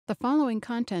The following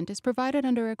content is provided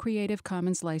under a Creative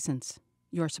Commons license.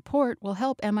 Your support will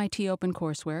help MIT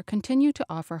OpenCourseware continue to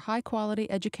offer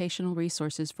high-quality educational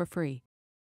resources for free.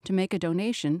 To make a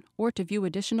donation or to view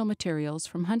additional materials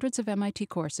from hundreds of MIT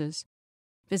courses,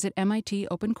 visit MIT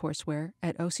OpenCourseware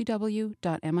at ocw.mit.edu.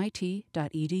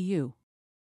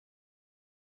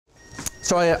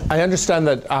 So I understand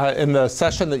that in the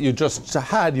session that you just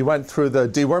had, you went through the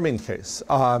deworming case.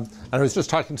 And I was just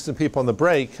talking to some people on the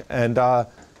break, and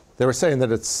they were saying that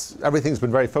everything's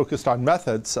been very focused on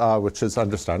methods, which is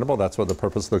understandable. That's what the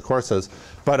purpose of the course is.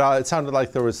 But it sounded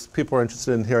like people were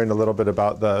interested in hearing a little bit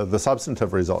about the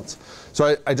substantive results.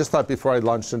 So I just thought before I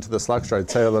launched into this lecture, I'd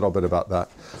say a little bit about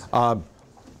that.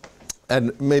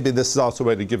 And maybe this is also a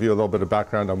way to give you a little bit of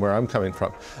background on where I'm coming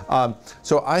from.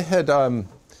 So I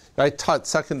taught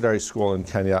secondary school in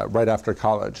Kenya right after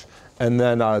college, and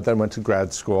then went to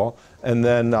grad school, and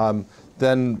then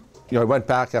I went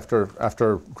back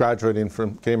after graduating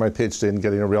from getting my PhD and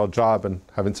getting a real job and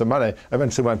having some money. I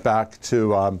eventually went back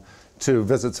to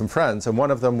visit some friends, and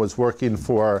one of them was working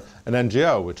for an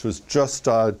NGO, which was just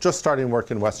starting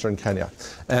work in Western Kenya,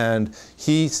 and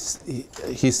his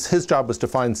job was to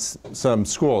find some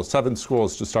schools, 7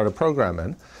 schools, to start a program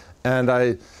in, and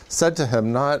I said to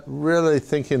him, not really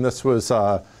thinking this was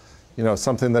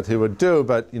something that he would do,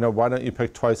 but why don't you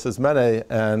pick twice as many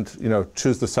and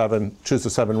choose the seven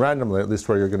randomly, at least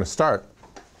where you're going to start.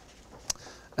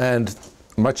 And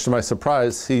much to my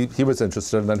surprise, he was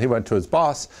interested, and then he went to his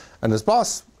boss, and his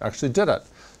boss actually did it.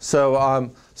 So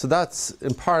that's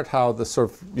in part how the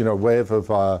sort of wave of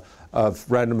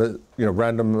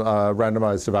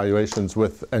randomized evaluations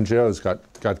with NGOs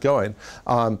got going.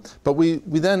 But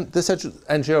this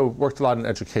NGO worked a lot in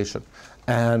education,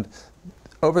 and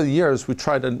over the years we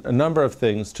tried a number of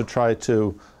things to try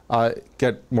to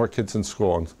get more kids in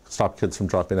school and stop kids from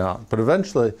dropping out. But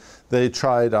eventually they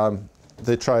tried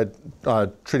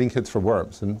treating kids for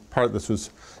worms, and part of this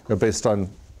was based on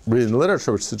reading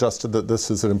literature which suggested that this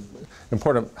is an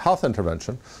important health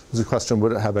intervention. It was a question,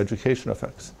 would it have education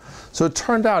effects? So it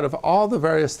turned out, of all the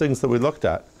various things that we looked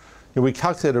at, we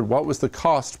calculated what was the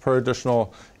cost per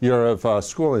additional year of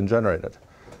schooling generated.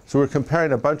 So we're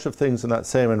comparing a bunch of things in that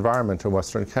same environment in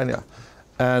Western Kenya.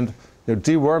 And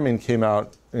deworming came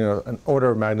out an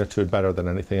order of magnitude better than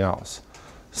anything else.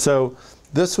 So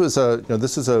this was a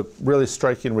really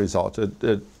striking result.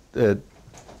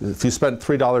 If you spent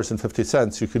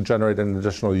 $3.50, you could generate an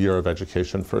additional year of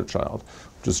education for a child,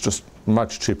 which is just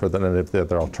much cheaper than any of the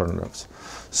other alternatives.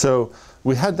 So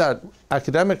we had that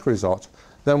academic result.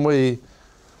 Then we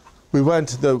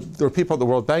went, there were people at the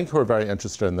World Bank who were very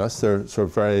interested in this. There are sort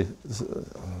of a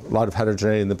lot of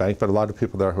heterogeneity in the bank, but a lot of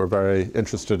people there who are very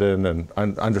interested in and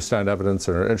understand evidence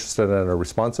and are interested in and are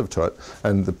responsive to it.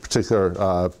 And the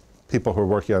particular people who are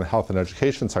working on the health and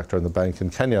education sector in the bank in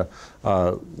Kenya,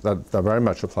 that very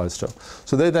much applies to.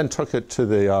 So they then took it to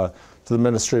the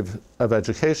Ministry of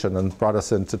Education and brought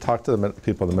us in to talk to the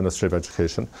people in the Ministry of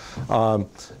Education.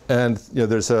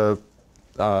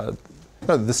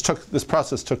 This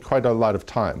process took quite a lot of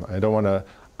time. I don't want to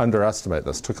underestimate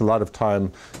this. It took a lot of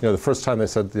time. The first time they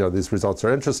said, these results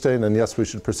are interesting, and yes, we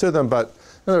should pursue them, but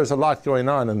there's a lot going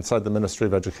on inside the Ministry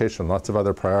of Education, lots of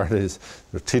other priorities.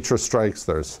 There's teacher strikes,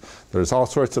 there's all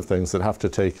sorts of things that have to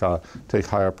take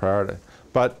higher priority.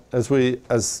 But as we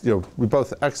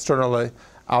both externally,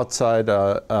 outside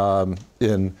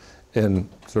in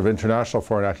sort of international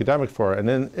foreign academic forum,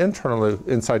 and internally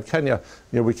inside Kenya,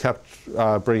 we kept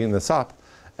bringing this up.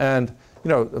 And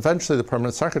eventually the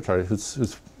permanent secretary,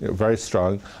 who's very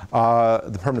strong,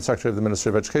 the permanent secretary of the Ministry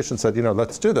of Education said,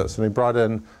 let's do this. And he brought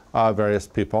in various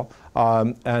people,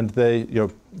 and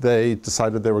they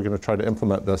decided they were going to try to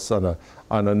implement this have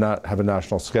a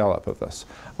national scale up of this.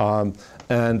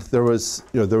 And there was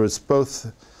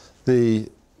both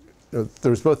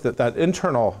that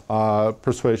internal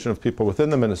persuasion of people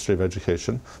within the Ministry of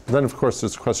Education, but then of course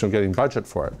there's a question of getting budget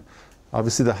for it.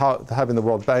 Obviously having the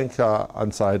World Bank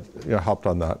on side helped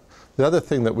on that. The other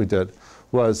thing that we did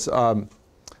was,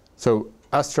 so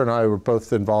Esther and I were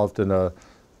both involved in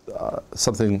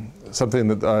something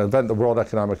that event the World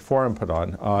Economic Forum put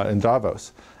on in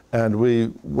Davos. And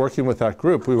working with that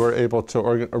group, we were able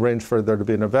to arrange for there to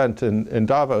be an event in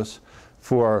Davos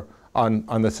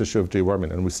on this issue of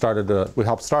deworming. And we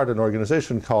helped start an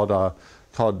organization called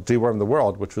Deworm the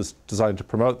World, which was designed to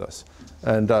promote this.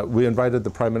 And we invited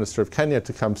the Prime Minister of Kenya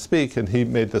to come speak, and he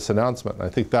made this announcement. And I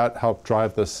think that helped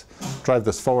drive this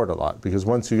forward a lot, because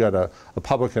once you get a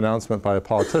public announcement by a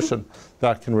politician,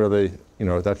 that can really,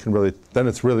 then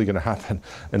it's really going to happen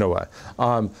in a way.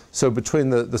 So between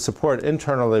the support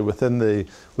internally within the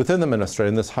ministry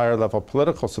and this higher level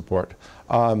political support,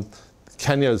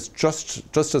 Kenya's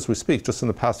just as we speak, just in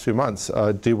the past few months,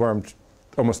 dewormed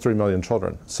almost 3 million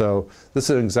children. So this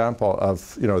is an example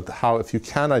of how if you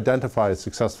can identify a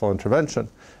successful intervention,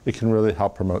 it can really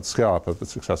help promote scale up of the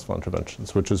successful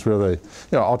interventions, which is really,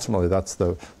 ultimately that's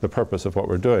the purpose of what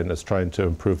we're doing, is trying to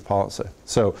improve policy.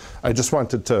 So I just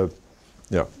wanted to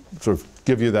sort of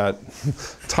give you that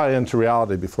tie into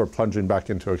reality before plunging back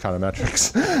into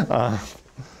econometrics.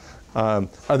 Are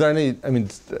there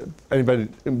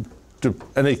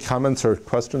any comments or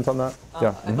questions on that?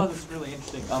 I thought this was really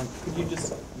interesting. Could you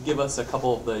just give us a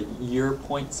couple of the year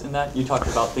points in that? You talked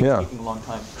about things taking a long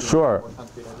time. Sure.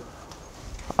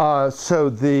 Our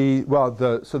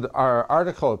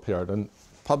article appeared, and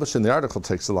publishing the article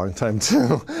takes a long time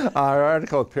too. Our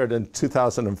article appeared in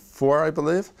 2004, I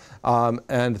believe,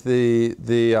 and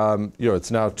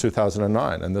it's now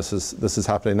 2009, and this is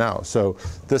happening now. So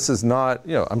this is not,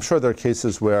 I'm sure there are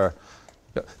cases where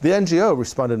the NGO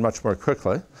responded much more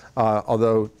quickly,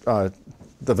 although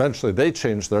eventually they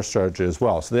changed their strategy as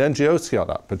well. So the NGO scaled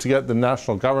up, but to get the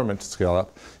national government to scale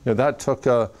up, that took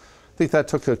I think that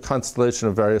took a constellation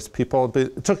of various people.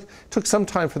 It took some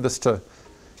time for this to,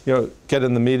 get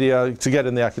in the media, to get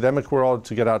in the academic world,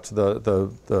 to get out to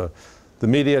the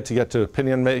media, to get to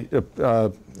opinion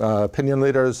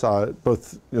leaders,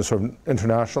 both sort of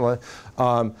internationally,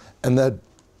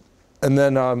 and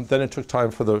then it took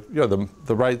time for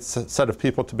the right set of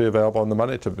people to be available and the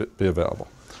money to be available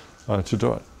to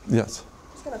do it. Yes.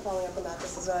 Just kind of following up on that,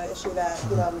 this is an issue that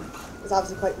is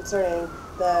obviously quite concerning.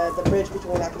 The bridge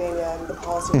between academia and the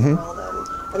policy world,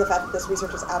 and the fact that this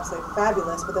research is absolutely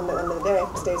fabulous, but then at the end of the day,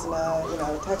 it stays in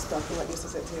a textbook and what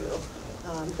uses it to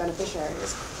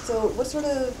beneficiaries. So what sort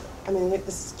of,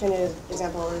 this Kenya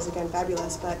example is again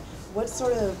fabulous, but what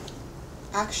sort of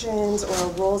actions or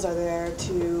roles are there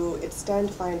to extend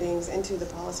findings into the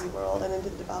policy world and into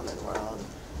the development world?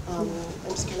 And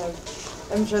just kind of,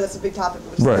 I'm sure that's a big topic,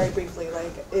 but just very briefly,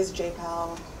 like, is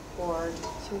JPAL or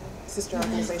sister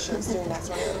organizations doing that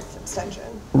sort of extension?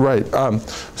 Right.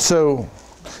 So,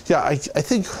 yeah, I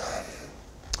think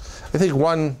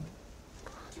one,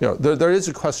 there is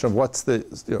a question of what's the,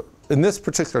 in this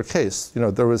particular case,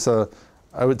 there was I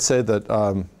would say that,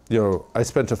 I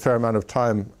spent a fair amount of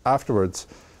time afterwards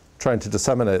trying to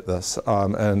disseminate this.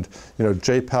 And,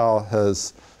 JPAL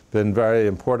has been very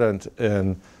important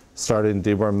in starting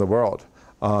Deworm the World.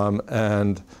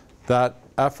 And that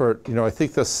effort, I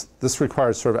think this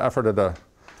requires sort of effort at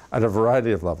a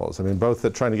variety of levels. Both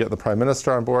at trying to get the Prime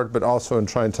Minister on board, but also in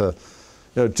trying to,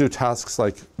 do tasks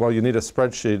like, well, you need a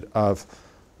spreadsheet of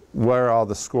where are all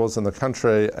the schools in the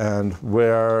country and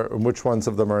which ones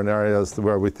of them are in areas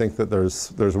where we think that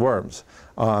there's worms,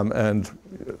 and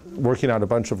working out a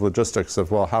bunch of logistics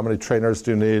of, well, how many trainers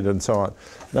do you need and so on.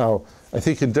 Now, I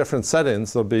think in different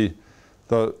settings there'll be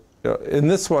in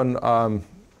this one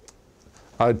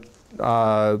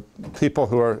people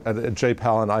who are at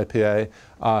JPAL and IPA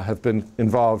have been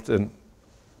involved in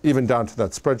even down to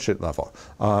that spreadsheet level.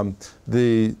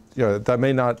 That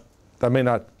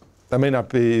may not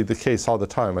be the case all the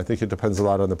time. I think it depends a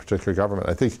lot on the particular government.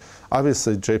 I think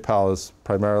obviously JPAL is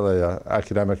primarily an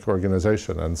academic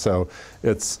organization, and so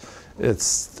it's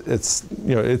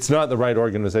not the right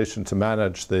organization to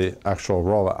manage the actual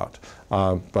rollout.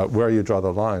 But where you draw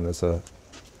the line is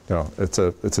it's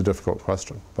a difficult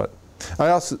question. But I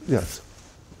also, yes.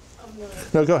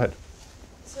 No, go ahead.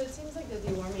 So it seems like the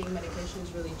deworming medication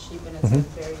is really cheap and it's a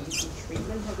very easy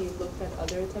treatment. Have you looked at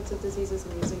other types of diseases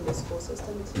and using the school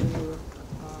system to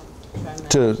try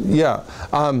and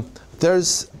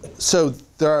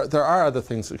there are other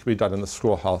things that could be done in the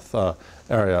school health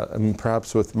area,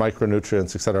 perhaps with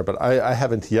micronutrients, et cetera, but I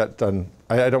haven't yet done,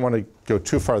 I don't want to go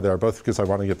too far there, both because I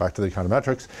want to get back to the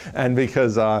econometrics and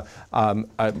because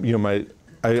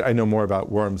I know more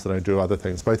about worms than I do other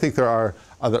things, but I think there are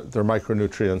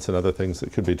micronutrients and other things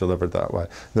that could be delivered that way.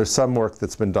 There's some work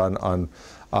that's been done on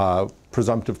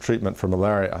presumptive treatment for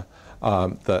malaria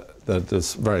that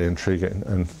is very intriguing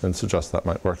and suggests that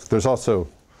might work. There's also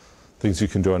things you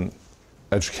can do in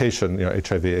education,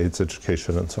 HIV/AIDS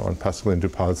education and so on. Pascaline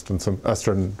Dupas and some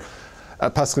Pascaline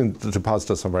Dupas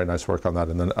does some very nice work on that,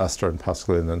 and then Esther and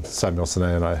Pascaline and Samuel Sine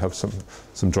and I have some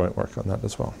joint work on that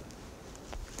as well.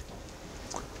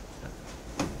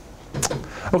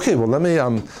 Okay, well let me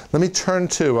turn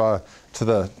to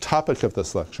the topic of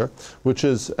this lecture, which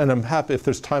is, and I'm happy if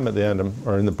there's time at the end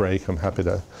or in the break, I'm happy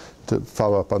to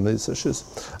follow up on these issues,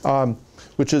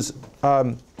 which is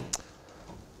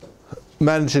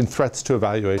managing threats to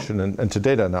evaluation and to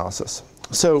data analysis.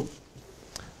 So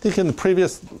I think in the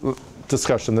previous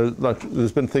discussion,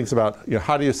 there's been things about, you know,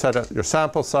 how do you set up your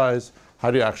sample size?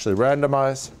 How do you actually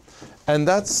randomize? And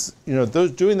that's, you know,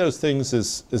 doing those things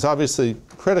is obviously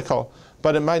critical,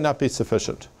 but it might not be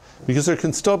sufficient because there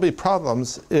can still be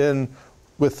problems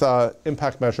with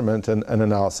impact measurement and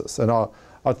analysis. And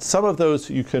some of those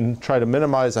you can try to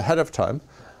minimize ahead of time.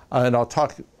 And I'm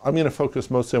going to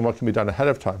focus mostly on what can be done ahead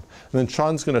of time. And then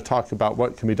Sean's going to talk about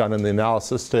what can be done in the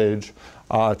analysis stage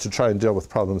to try and deal with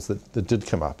problems that did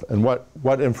come up, and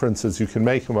what inferences you can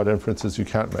make and what inferences you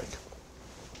can't make.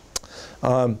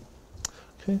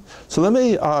 Okay, so let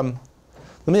me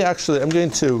actually, I'm going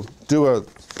to do a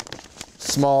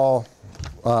small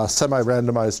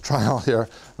semi-randomized trial here,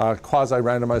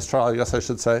 quasi-randomized trial, I guess I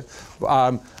should say.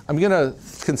 I'm going to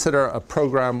consider a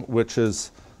program which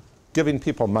is giving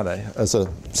people money as a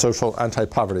social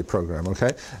anti-poverty program,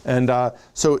 okay? And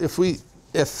so if I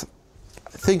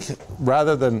think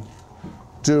rather than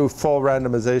do full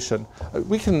randomization,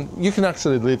 you can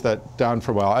actually leave that down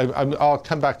for a while. I'll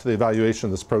come back to the evaluation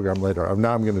of this program later.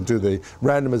 Now I'm going to do the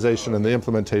randomization and the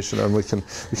implementation, and we can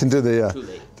do the. Too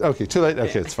late. Okay, too late.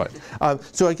 Okay, it's fine.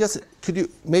 So I guess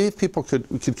maybe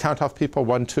we could count off people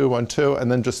 1, 2, 1, 2, and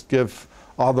then just give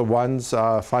all the ones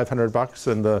 $500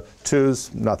 and the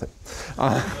twos nothing.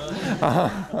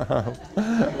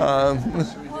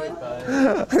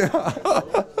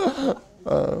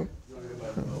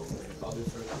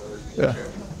 Yeah.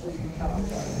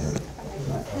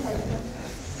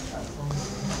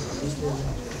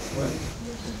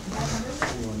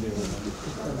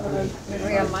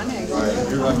 Real money.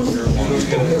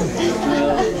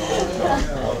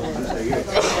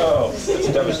 Oh, it's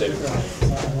devastating.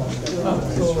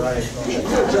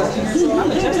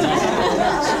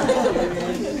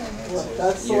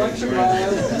 That's selection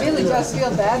bias. It really does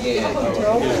feel bad to get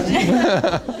control.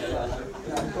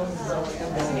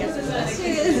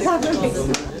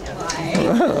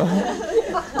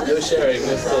 No sharing.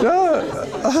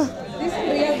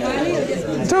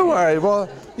 Don't worry. Well,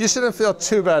 you shouldn't feel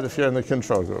too bad if you're in the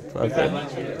control group. Okay. Can I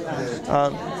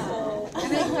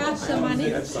cash the money?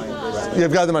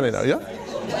 You've got the money now, yeah?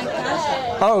 Can I cash it?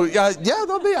 Oh, yeah.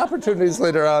 There'll be opportunities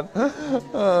later on.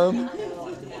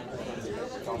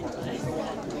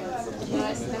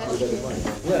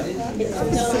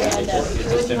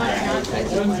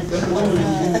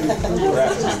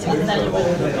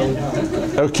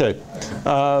 Okay.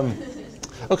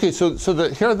 Okay. So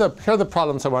here are the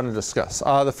problems I want to discuss.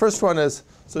 The first one is,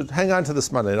 so hang on to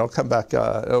this money, and I'll come back.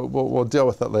 We'll deal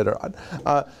with it later on.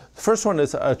 The first one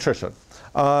is attrition.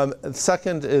 The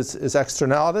second is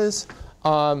externalities.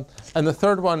 And the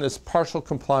third one is partial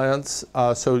compliance.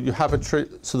 So you have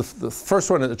so the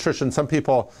first one is attrition. Some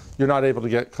people you're not able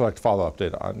to collect follow-up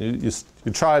data on. You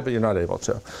try, but you're not able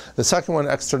to. The second one,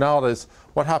 externalities.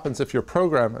 What happens if your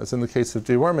program, as in the case of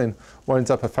deworming, winds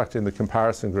up affecting the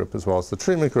comparison group as well as the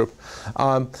treatment group?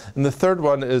 And the third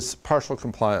one is partial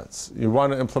compliance. You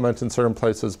want to implement in certain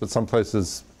places, but some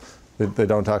places they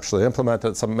don't actually implement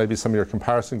it. Maybe some of your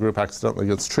comparison group accidentally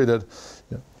gets treated.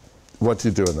 Yeah. What do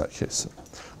you do in that case?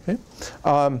 Okay.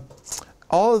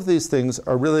 All of these things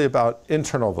are really about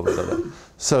internal validity.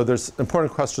 So there's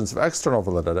important questions of external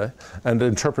validity and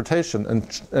interpretation,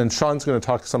 and Sean's going to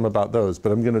talk some about those,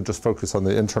 but I'm going to just focus on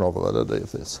the internal validity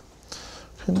of these.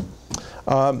 Okay.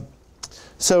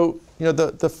 So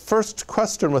the first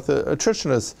question with the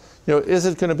attrition is, is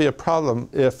it going to be a problem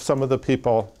if some of the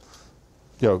people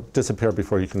disappear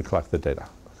before you can collect the data?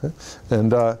 Okay.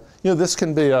 And this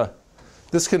can be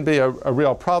a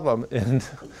real problem.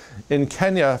 In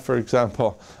Kenya, for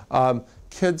example,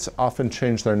 kids often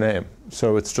change their name.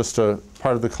 So it's just a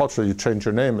part of the culture. You change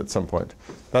your name at some point.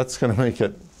 That's going to make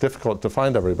it difficult to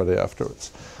find everybody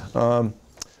afterwards.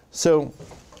 So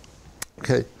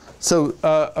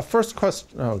a first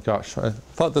question. Oh gosh, I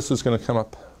thought this was going to come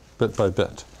up bit by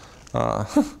bit. Well,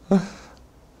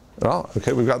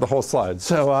 okay, we've got the whole slide.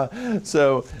 So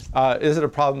is it a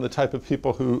problem the type of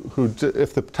people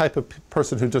if the type of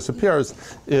person who disappears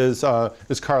is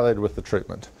correlated with the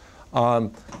treatment?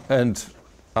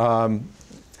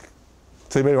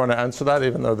 Does anybody want to answer that,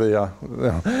 even though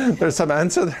there's some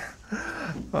answer there?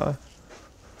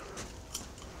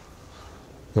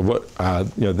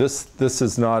 This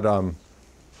is not.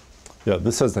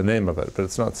 This says the name of it, but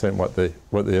it's not saying what the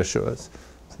issue is.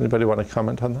 Does anybody want to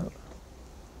comment on that?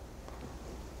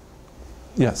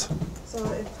 Yes. So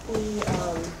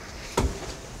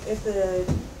if the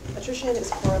attrition is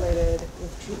correlated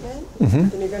with treatment,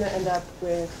 then you're going to end up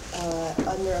with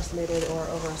underestimated or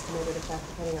overestimated effect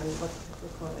depending on what the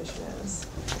correlation is.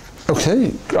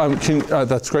 Okay,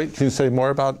 that's great. Can you say more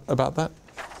about that?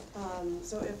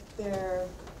 So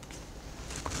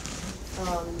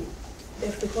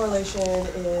if the correlation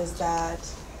is that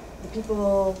the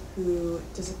people who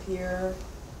disappear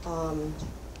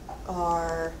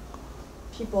are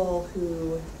people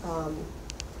who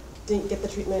didn't get the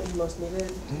treatment, who most needed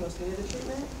the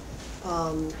treatment,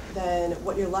 then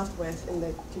what you're left with in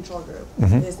the control group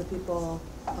is the people,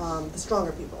 the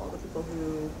stronger people, the people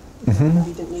who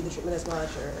maybe didn't need the treatment as much,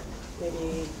 or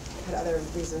maybe had other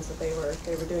reasons that they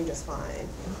were doing just fine.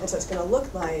 And so it's going to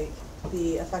look like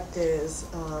the effect is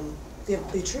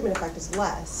the treatment effect is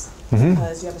less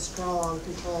because you have a strong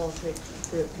control group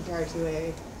compared to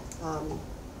a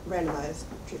randomized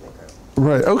treatment group.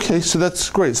 Right. Okay. So that's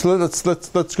great. So let's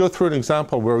go through an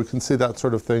example where we can see that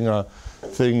sort of thing,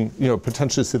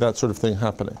 potentially see that sort of thing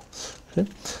happening. Okay.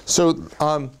 So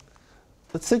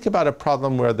let's think about a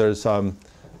problem where there's some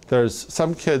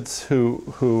kids who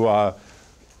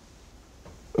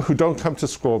don't come to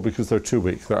school because they're too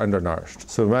weak, they're undernourished.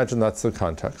 So imagine that's the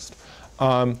context.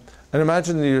 And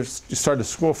imagine you start a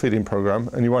school feeding program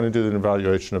and you want to do an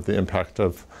evaluation of the impact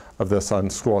of this on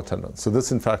school attendance. So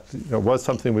this, in fact, was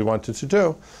something we wanted to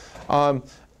do. And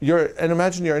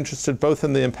imagine you're interested both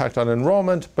in the impact on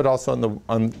enrollment, but also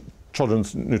on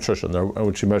children's nutrition,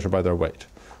 which you measure by their weight.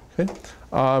 Okay?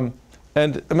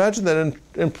 And imagine that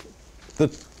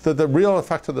the real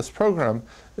effect of this program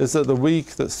is that the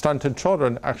weak, the stunted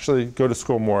children actually go to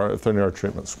school more if they're near a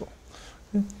treatment school.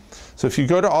 Okay? So if you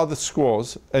go to all the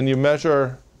schools and you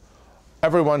measure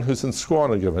everyone who's in school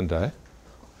on a given day,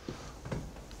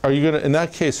 in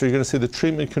that case, are you going to see the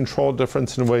treatment control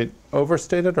difference in weight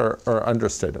overstated or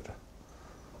understated?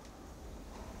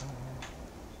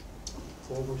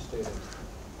 Overstated.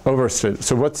 Overstated.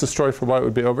 So what's the story for why it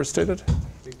would be overstated?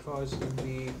 Because in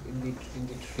the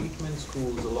treatment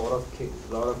schools, a lot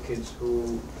of kids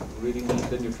who really need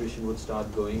the nutrition would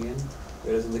start going in,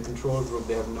 whereas in the control group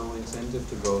they have no incentive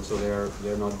to go, so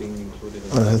they're not being included.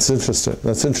 That's interesting.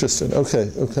 That's interesting.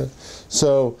 Okay.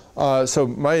 So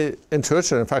my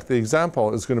intuition, in fact, the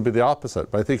example is going to be the opposite.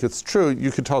 But I think it's true.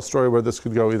 You could tell a story where this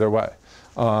could go either way,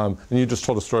 and you just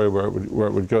told a story where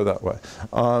it would go that way.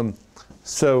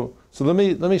 So let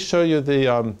me show you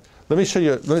the. Let me show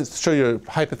you a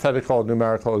hypothetical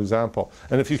numerical example,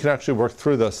 and if you can actually work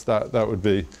through this, that would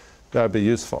be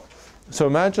useful. So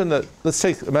imagine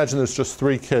imagine there's just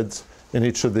 3 kids in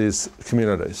each of these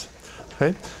communities.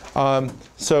 Okay,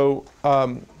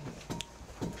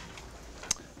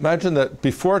 imagine that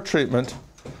before treatment,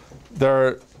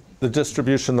 the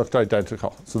distribution looked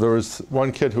identical. So there was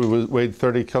one kid who weighed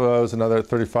 30 kilos, another at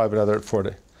 35, another at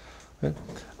 40. Okay?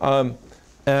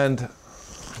 And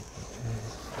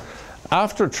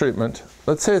after treatment,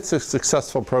 let's say it's a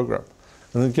successful program,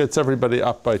 and it gets everybody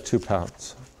up by 2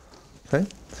 pounds. Okay?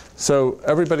 So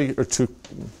everybody,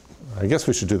 I guess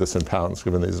we should do this in pounds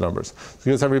given these numbers. So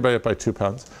it gets everybody up by 2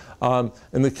 pounds.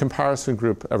 In the comparison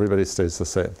group, everybody stays the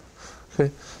same. Okay?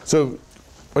 So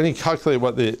when you calculate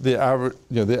what the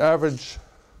average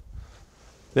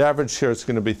here is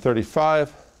going to be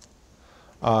 35,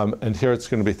 and here it's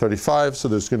going to be 35, so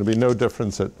there's going to be no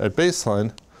difference at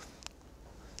baseline.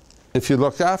 If you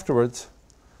look afterwards,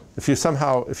 if you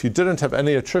didn't have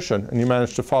any attrition and you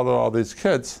managed to follow all these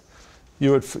kids,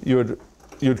 you'd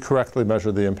correctly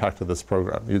measure the impact of this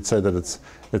program. You'd say that it's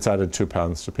added 2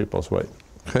 pounds to people's weight.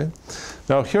 Okay?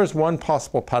 Now here's one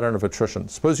possible pattern of attrition.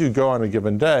 Suppose you go on a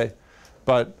given day,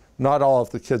 but not all of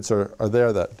the kids are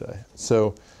there that day.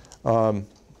 So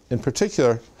in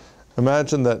particular,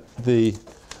 imagine that the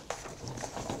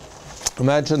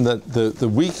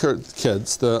weaker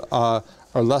kids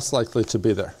are less likely to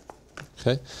be there.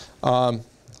 Okay?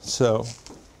 So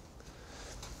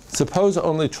suppose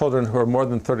only children who are more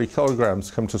than 30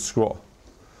 kilograms come to school.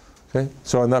 Okay?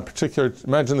 So on that particular,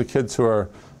 imagine the kids who are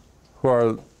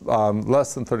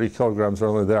less than 30 kilograms are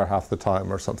only there half the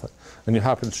time or something. And you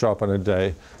happen to show up on a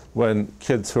day when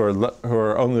kids who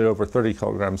are only over 30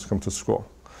 kilograms come to school.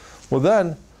 Well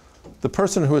then, the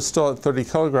person who is still at 30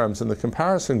 kilograms in the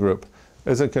comparison group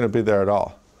isn't going to be there at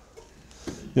all.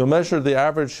 You'll measure the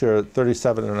average here at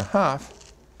 37.5.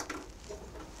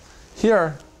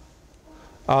 Here,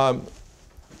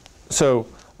 so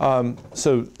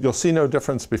you'll see no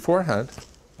difference beforehand.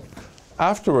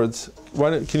 Afterwards,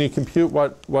 can you compute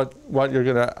what you're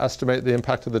going to estimate the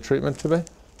impact of the treatment to be?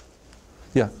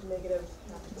 Yeah.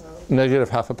 Negative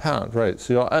half a pound, right.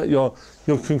 So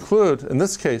you'll conclude, in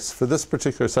this case, for this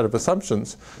particular set of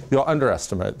assumptions, you'll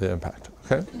underestimate the impact,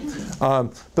 okay?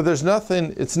 But there's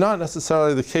nothing, it's not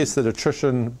necessarily the case that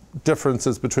attrition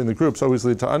differences between the groups always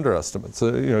lead to underestimates. So,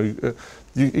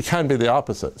 it can be the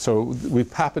opposite. So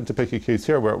we've happened to pick a case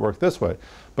here where it worked this way.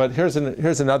 But here's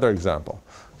another example,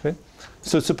 okay?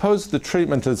 So suppose the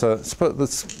treatment is let's put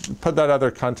that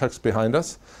other context behind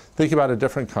us. Think about a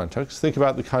different context. Think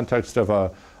about the context of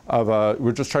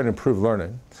we're just trying to improve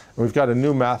learning. And we've got a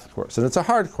new math course, and it's a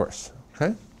hard course,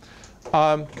 okay?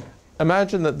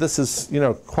 Imagine that this is,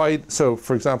 quite, so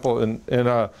for example, in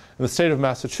the state of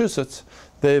Massachusetts,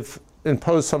 they've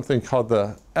imposed something called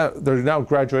there are now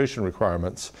graduation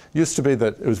requirements. Used to be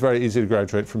that it was very easy to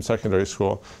graduate from secondary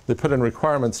school. They put in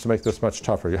requirements to make this much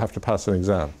tougher. You have to pass an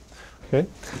exam, okay?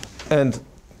 And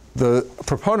the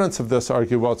proponents of this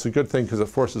argue, well, it's a good thing because it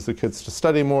forces the kids to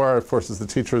study more, it forces the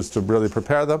teachers to really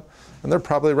prepare them, and they're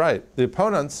probably right. The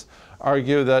opponents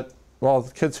argue that, well,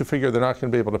 the kids who figure they're not going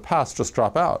to be able to pass just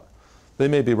drop out. They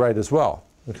may be right as well,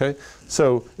 okay?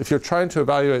 So if you're trying to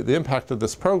evaluate the impact of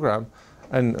this program,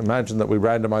 and imagine that we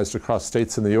randomized across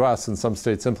states in the US and some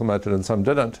states implemented and some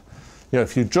didn't,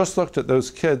 if you just looked at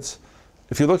those kids,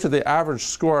 if you looked at the average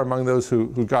score among those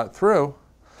who got through,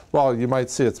 well, you might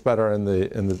see it's better in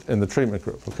the treatment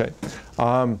group, okay?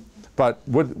 But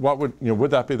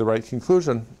would that be the right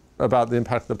conclusion about the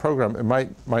impact of the program? It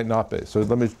might not be. So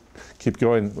let me keep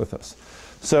going with this.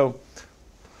 So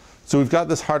we've got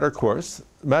this harder course.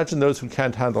 Imagine those who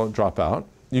can't handle it drop out.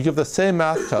 You give the same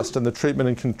math test in the treatment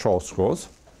and control schools,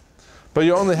 but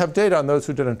you only have data on those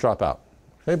who didn't drop out,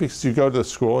 okay? Because you go to the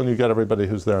school and you get everybody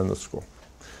who's there in the school,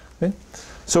 okay?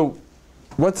 So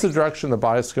what's the direction the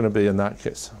bias going to be in that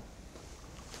case?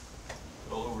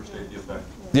 It'll overstate the effect.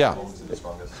 Yeah. You'll only see the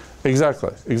strongest.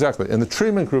 Exactly. In the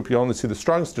treatment group, you only see the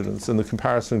strong students. In the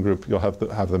comparison group, you'll have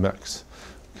the mix.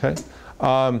 Okay.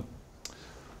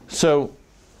 So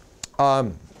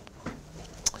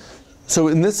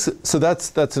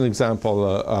that's an example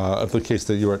of the case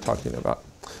that you were talking about.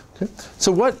 Okay.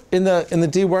 So what in the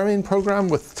deworming program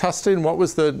with testing? What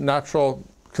was the natural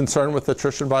concern with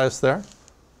attrition bias there?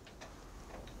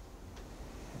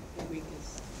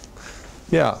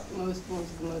 Yeah. Most worms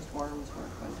weren't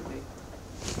going to be.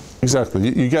 Exactly.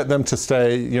 You get them to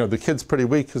stay, the kid's pretty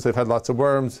weak because they've had lots of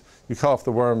worms. You call off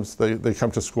the worms, they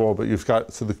come to school, but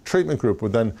so the treatment group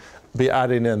would then be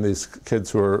adding in these kids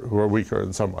who are weaker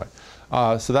in some way.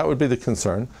 So that would be the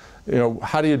concern.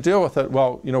 How do you deal with it?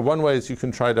 Well, one way is you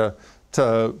can try to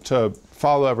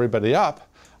follow everybody up.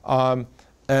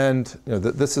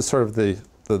 This is sort of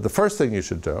the first thing you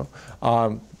should do.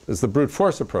 Is the brute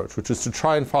force approach, which is to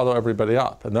try and follow everybody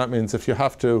up. And that means if you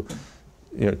have to,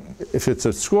 if it's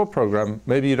a school program,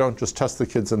 maybe you don't just test the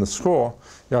kids in the school.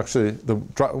 You actually, the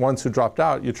ones who dropped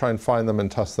out, you try and find them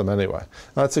and test them anyway.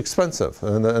 That's expensive,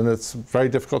 and it's very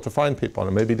difficult to find people,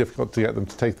 and it may be difficult to get them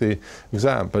to take the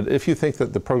exam. But if you think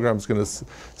that the program is going to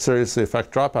seriously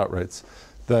affect dropout rates,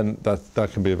 then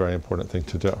that can be a very important thing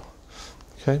to do.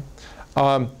 Okay.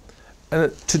 And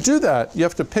to do that, you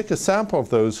have to pick a sample of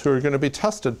those who are going to be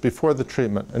tested before the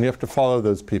treatment, and you have to follow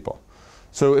those people.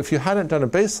 So if you hadn't done a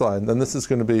baseline, then this is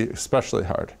going to be especially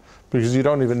hard, because you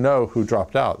don't even know who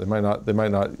dropped out. They might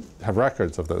not have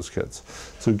records of those kids.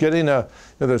 So getting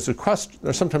there's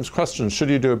sometimes questions: should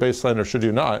you do a baseline or should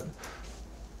you not?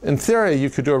 In theory, you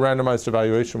could do a randomized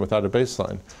evaluation without a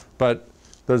baseline, but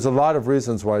there's a lot of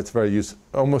reasons why it's very useful.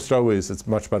 Almost always, it's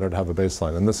much better to have a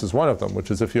baseline, and this is one of them, which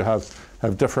is if you have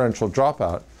differential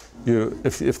dropout,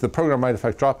 if the program might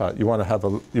affect dropout, you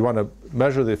want to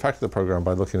measure the effect of the program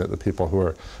by looking at the people who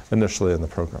are initially in the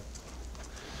program.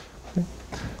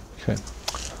 Okay.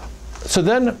 So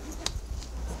then,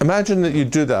 imagine that you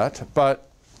do that, but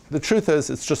the truth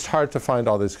is, it's just hard to find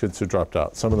all these kids who dropped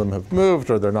out. Some of them have moved,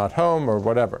 or they're not home, or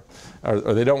whatever,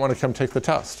 or they don't want to come take the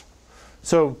test.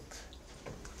 So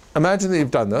imagine that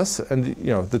you've done this, and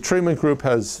the treatment group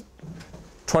has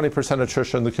 20%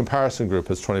 attrition, the comparison group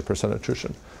has 20%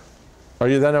 attrition. Are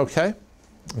you then okay?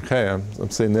 Okay, I'm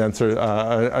seeing the answer,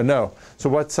 no. So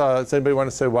does anybody want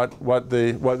to say what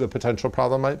the potential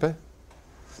problem might be?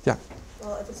 Yeah.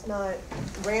 Well, if it's not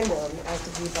random as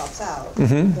to who drops out,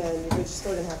 then you're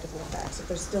still going to have different effects. If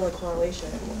there's still a correlation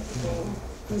between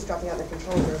who's dropping out in the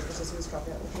control group versus who's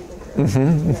dropping out in the treatment group,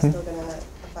 that's still going to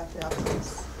affect your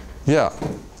outcomes. Yeah.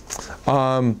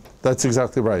 That's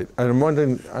exactly right. And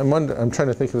I'm trying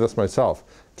to think of this myself.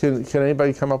 Can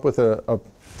anybody come up with a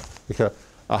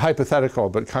hypothetical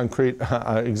but concrete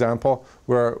example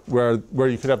where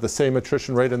you could have the same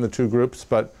attrition rate in the two groups,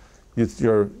 but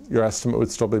your estimate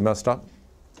would still be messed up?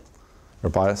 or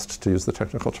biased, to use the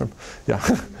technical term. Yeah.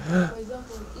 For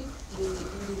example, if the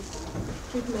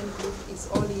treatment group is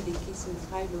only the kids with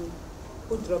high load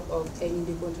who drop off, and in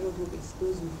the control group it's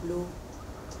those with low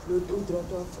load who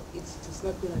drop off, it's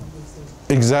not going to be the same.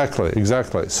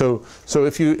 Exactly. So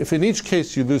if in each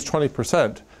case you lose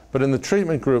 20%, but in the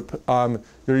treatment group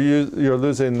you're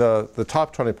losing the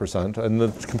top 20%, and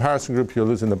the comparison group you're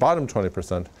losing the bottom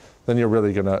 20%, then you're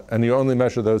really going to, and you only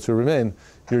measure those who remain,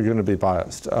 you're going to be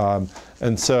biased.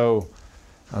 And so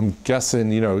I'm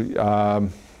guessing,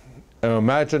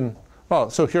 imagine, well,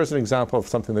 so here's an example of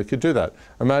something that could do that.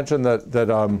 Imagine that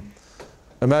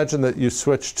you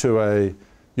switch to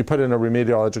you put in a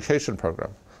remedial education program.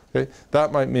 Okay?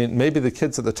 That might mean maybe the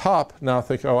kids at the top now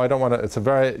think, oh, I don't want to, it's a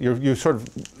very, you sort of,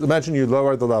 imagine you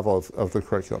lower the level of the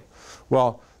curriculum.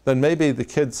 Well, then maybe the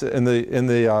kids in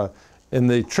the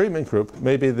treatment group,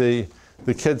 maybe the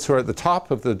kids who are at the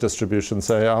top of the distribution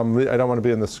say, I don't want to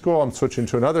be in this school, I'm switching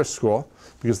to another school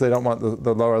because they don't want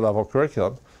the lower level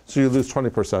curriculum. So you lose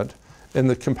 20%. In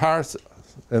the comparison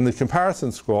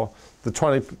school, the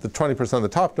 20% of the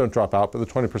top don't drop out, but the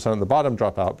 20% of the bottom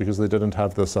drop out because they didn't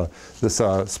have this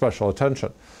special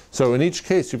attention. So in each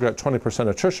case, you've got 20%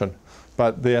 attrition,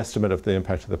 but the estimate of the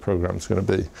impact of the program is going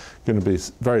to be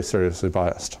very seriously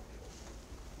biased.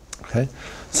 Okay,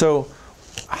 so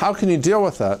how can you deal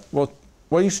with that? Well,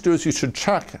 what you should do is you should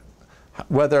check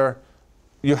whether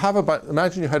you have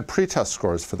imagine you had pretest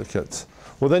scores for the kids.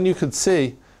 Well, then you could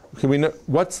see, okay, we know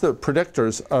what's the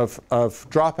predictors of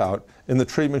dropout in the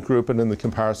treatment group and in the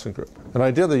comparison group. And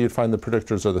ideally, you'd find the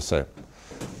predictors are the same.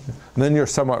 And then you're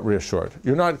somewhat reassured.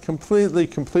 You're not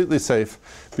completely safe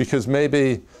because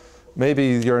maybe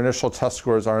your initial test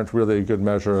scores aren't really a good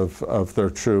measure of their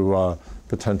true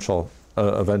potential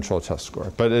eventual test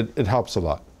score. But it helps a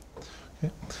lot.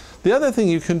 Okay? The other thing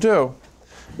you can do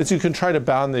is you can try to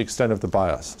bound the extent of the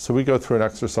bias. So we go through an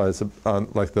exercise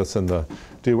like this in the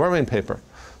deworming paper.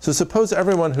 So suppose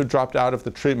everyone who dropped out of the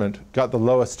treatment got the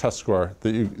lowest test score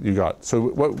that you got. So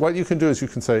what you can do is you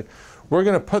can say, we're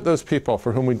going to put those people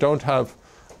for whom we don't have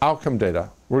outcome data,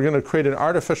 we're going to create an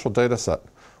artificial data set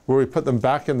where we put them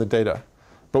back in the data,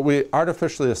 but we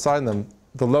artificially assign them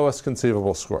the lowest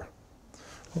conceivable score.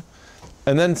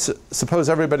 And then suppose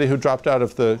everybody who dropped out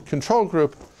of the control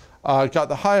group got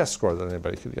the highest score that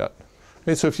anybody could get.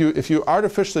 Okay, so if you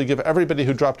artificially give everybody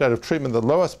who dropped out of treatment the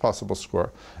lowest possible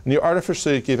score, and you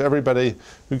artificially give everybody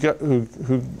who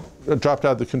dropped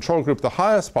out of the control group the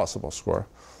highest possible score,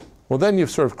 well, then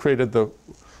you've sort of created you're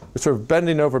sort of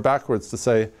bending over backwards to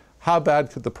say, how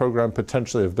bad could the program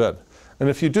potentially have been? And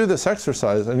if you do this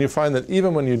exercise and you find that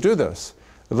even when you do this,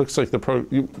 it looks like the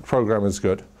program is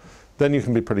good, then you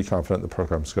can be pretty confident the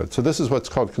program's good. So this is what's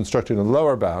called constructing a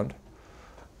lower bound.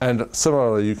 And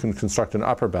similarly, you can construct an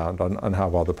upper bound on how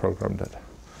well the program did.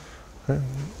 Okay?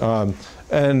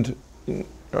 And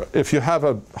if you have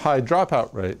a high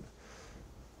dropout rate,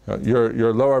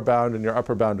 your lower bound and your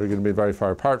upper bound are going to be very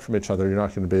far apart from each other. You're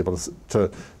not going to be able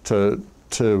to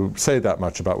say that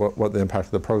much about what the impact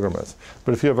of the program is.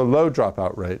 But if you have a low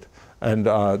dropout rate, and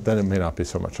then it may not be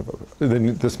so much of a. Then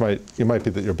it might be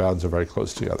that your bounds are very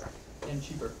close together. And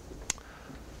cheaper.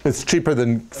 It's cheaper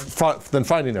than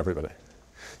finding everybody.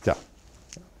 Yeah.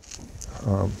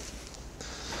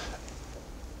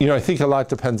 I think a lot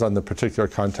depends on the particular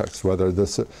context, whether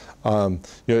this,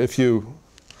 if you,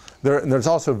 there's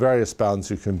also various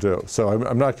bounds you can do. So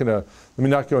I'm not going to, let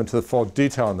me not go into the full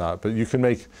detail on that, but you can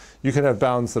have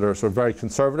bounds that are sort of very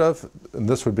conservative, and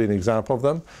this would be an example of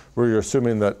them, where you're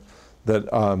assuming that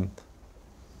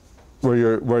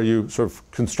where you sort of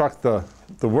construct the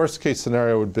worst case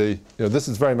scenario would be, this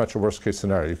is very much a worst case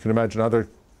scenario. You can imagine other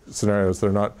scenarios that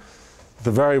are not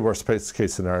the very worst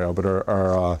case scenario, but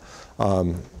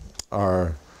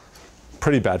are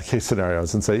pretty bad case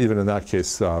scenarios, and say even in that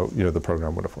case, the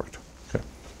program would have worked.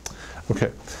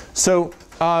 Okay. So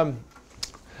let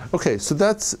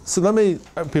me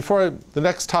the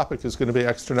next topic is going to be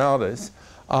externalities,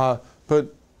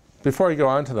 but before I go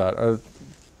on to that, do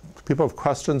people have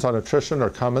questions on attrition or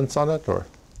comments on it, or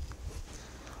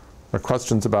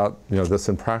questions about this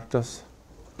in practice?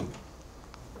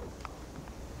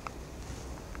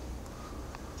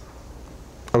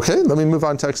 Okay, let me move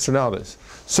on to externalities.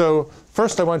 So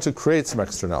first I want to create some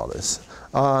externalities.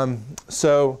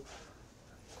 So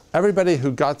everybody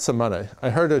who got some money, I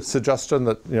heard a suggestion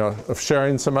that, of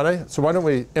sharing some money. So why don't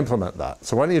we implement that?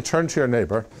 So why don't you turn to your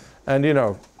neighbor and,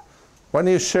 why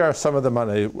don't you share some of the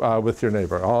money with your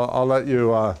neighbor? I'll let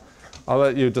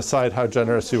you decide how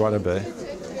generous you want to be.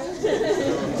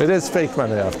 It is fake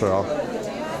money after all.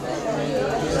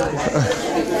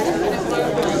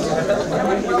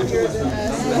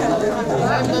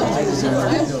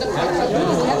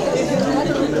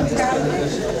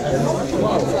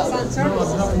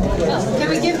 Can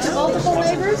we give to multiple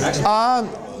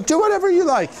waivers? Do whatever you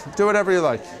like. Do whatever you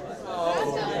like.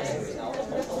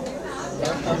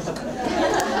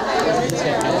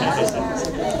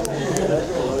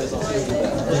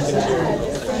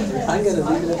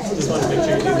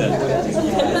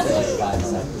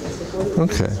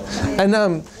 Okay. And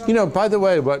you know, by the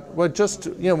way,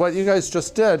 what you guys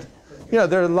just did, you know,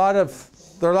 there are a lot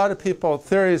of people,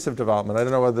 theories of development, I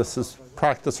don't know whether this is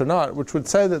practice or not, which would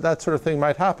say that that sort of thing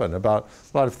might happen, about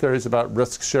a lot of theories about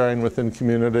risk sharing within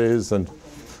communities and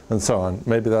so on.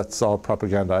 Maybe that's all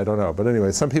propaganda, I don't know. But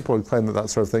anyway, some people would claim that that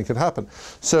sort of thing could happen.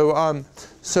 So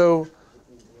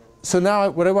now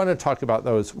what I want to talk about,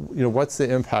 though, is, you know, what's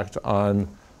the impact on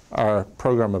our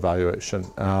program evaluation?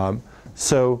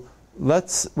 So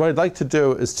what I'd like to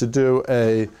do is to do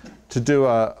a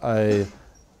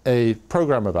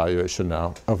program evaluation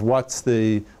now of what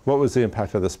was the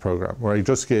impact of this program, where I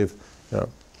just gave, you know,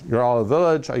 you're all a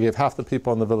village, I gave half the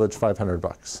people in the village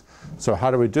 $500. So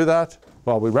how do we do that?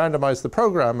 Well, we randomize the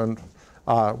program and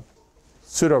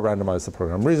pseudo-randomize the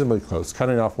program, reasonably close,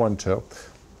 cutting off 1, 2.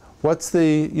 What's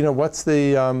the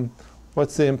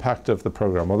impact of the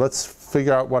program? Well, let's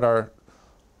figure out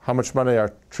how much money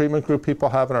our treatment group people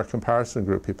have and our comparison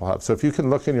group people have. So if you can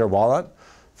look in your wallet,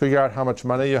 figure out how much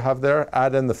money you have there,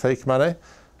 add in the fake money,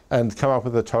 and come up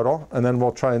with a total, and then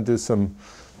we'll try and do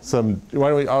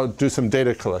I'll do some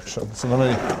data collection. So let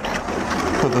me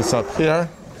put this up here.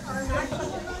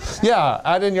 Yeah,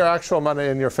 add in your actual money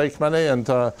and your fake money, and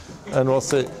we'll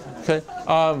see. Okay,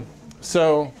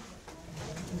 so.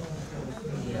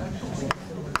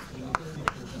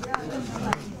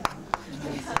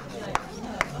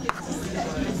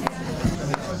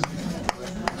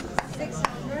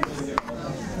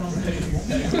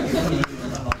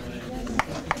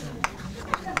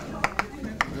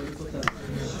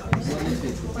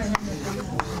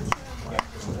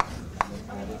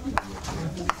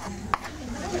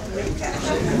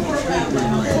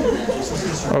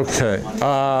 Okay,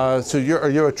 so are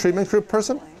you a treatment group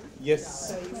person?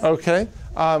 Yes. Okay,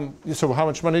 so how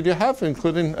much money do you have,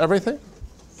 including everything?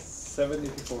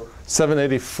 $784.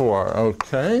 $784,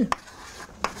 okay.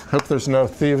 Hope there's no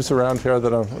thieves around here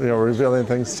that I'm, you know, revealing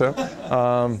things to.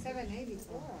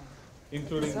 $784.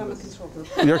 Including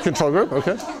your control group,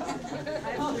 okay.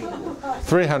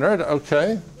 300,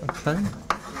 okay, okay.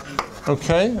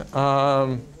 Okay.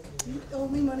 The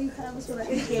only money you have is what I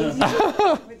gave you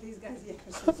with these guys. Yeah.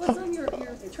 What's on your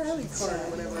trolley card or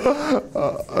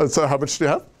whatever? So how much do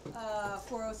you have?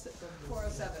 407.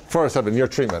 407, your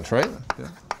treatment, right? Yeah.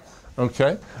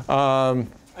 Okay. I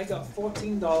got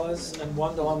 $14 and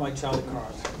 $1 on my child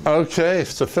card. Okay,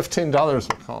 so $15 we'll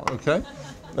call. Okay.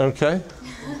 Okay.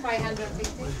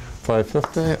 550.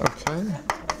 550. Okay.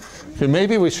 Okay.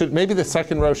 Maybe the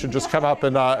second row should just come up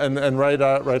and write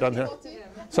on here.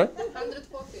 Sorry.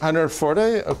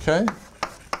 140. Okay.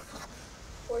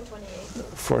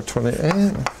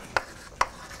 428.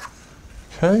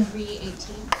 Okay.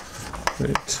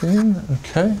 318.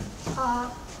 Okay.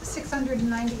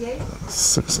 698.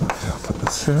 I'll put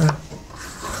this here.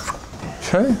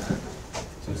 Okay.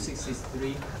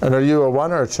 263. And are you a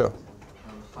 1 or a 2?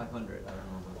 500. I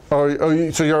don't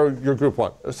know. So you're group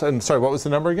 1. And sorry, what was the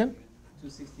number again?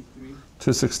 263.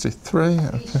 263.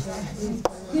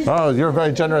 Okay. Oh, you're a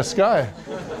very generous guy.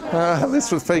 At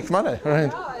least with fake money,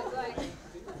 right?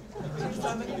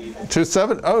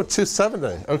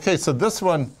 270. Okay, so this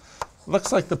one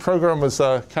looks like the program was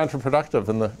counterproductive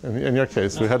in your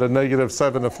case. We had a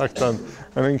 -7 effect on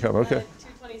income. Okay.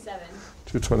 227.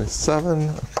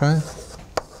 227. Okay.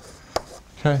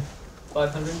 Okay.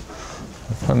 500.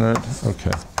 500.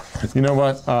 Okay. You know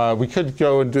what? We could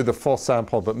go and do the full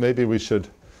sample, but maybe we should.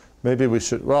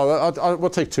 Well, we'll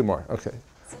take 2 more. Okay.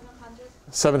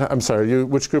 700. I'm sorry.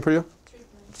 Which group are you?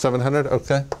 700.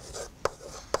 Okay.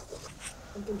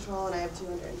 In control, and I have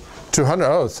 200. 200.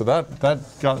 Oh, so that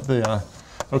got the.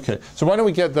 Okay. So why don't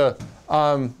we get the?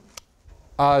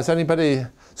 Is anybody?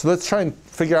 So let's try and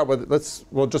figure out what.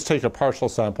 We'll just take a partial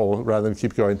sample rather than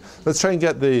keep going. Let's try and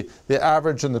get the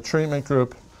average in the treatment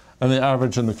group, and the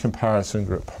average in the comparison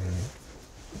group.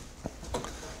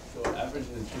 So average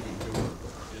in the treatment group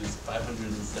is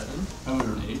 507,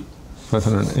 508.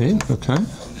 508. Okay. And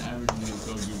the average in the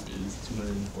control group is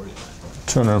 249.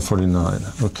 249.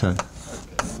 Okay.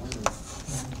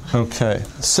 Okay.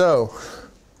 So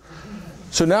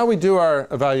now we do our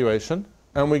evaluation,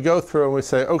 and we go through and we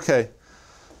say, okay,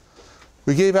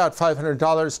 we gave out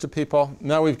 $500 to people.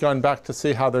 Now we've gone back to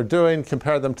see how they're doing,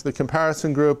 compare them to the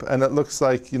comparison group, and it looks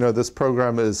like this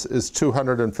program is they're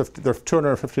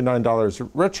 $259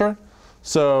 richer.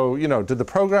 So did the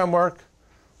program work?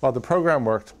 Well, the program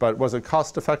worked, but was it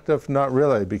cost effective? Not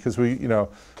really, because we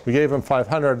gave them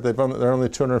 $500. They're only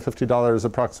 $250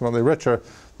 approximately richer.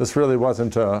 This really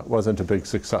wasn't a big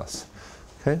success.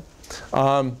 Okay,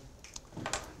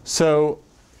 so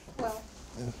well,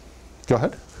 go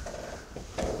ahead.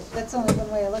 That's only one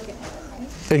way of looking at it,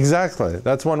 right? Exactly.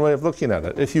 That's one way of looking at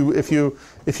it. If you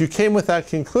came with that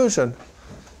conclusion,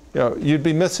 you'd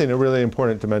be missing a really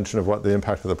important dimension of what the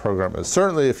impact of the program is.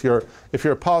 Certainly, if you're a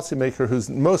policymaker who's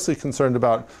mostly concerned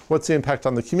about what's the impact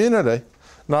on the community,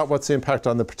 not what's the impact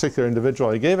on the particular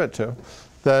individual you gave it to,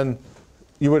 then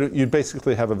you'd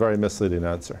basically have a very misleading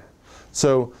answer.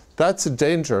 So that's a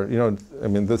danger. I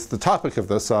mean, the topic of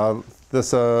this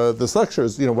lecture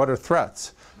is what are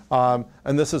threats,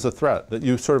 and this is a threat that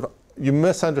you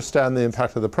misunderstand the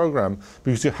impact of the program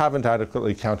because you haven't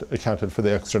adequately accounted for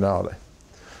the externality.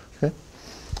 Okay.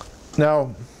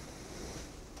 Now,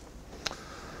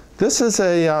 this is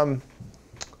a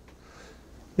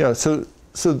so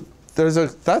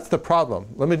that's the problem.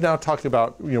 Let me now talk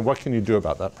about what can you do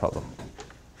about that problem.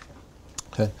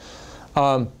 Okay.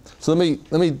 So let me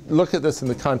look at this in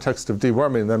the context of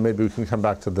deworming, and then maybe we can come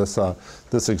back to this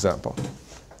example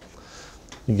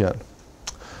again.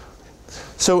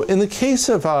 So in the case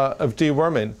of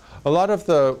deworming, a lot of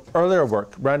the earlier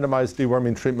work randomized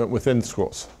deworming treatment within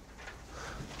schools.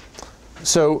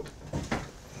 So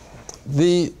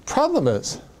the problem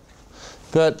is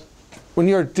that when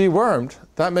you're dewormed,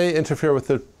 that may interfere with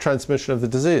the transmission of the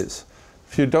disease.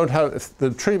 If the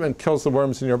treatment kills the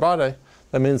worms in your body,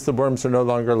 that means the worms are no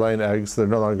longer laying eggs, they're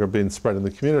no longer being spread in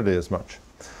the community as much.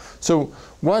 So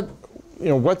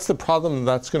what's the problem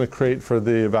that's going to create for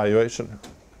the evaluation?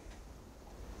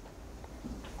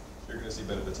 You're going to see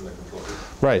benefits in the control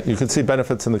group. Right, you can see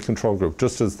benefits in the control group,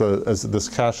 just as this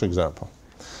cash example.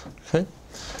 Okay,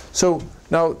 so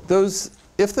now in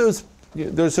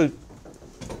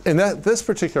this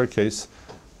particular case,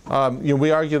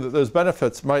 we argue that those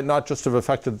benefits might not just have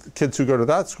affected kids who go to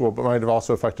that school, but might have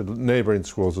also affected neighboring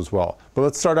schools as well. But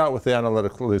let's start out with the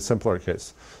analytically simpler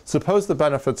case. Suppose the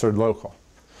benefits are local.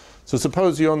 So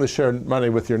suppose you only share money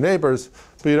with your neighbors,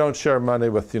 but you don't share money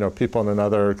with people in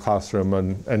another classroom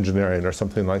in engineering or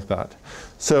something like that.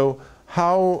 So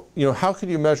how could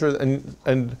you measure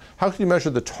and how could you measure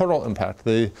the total impact,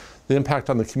 the impact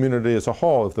on the community as a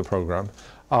whole of the program?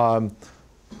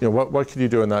 What could you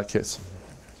do in that case?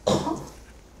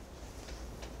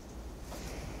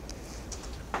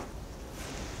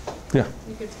 Yeah.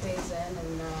 You could phase in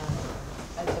and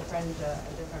at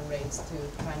different rates to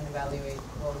try and evaluate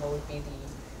what would be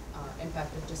the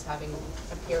impact of just having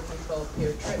a peer-controlled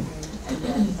peer treatment, and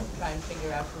then try and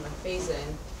figure out from a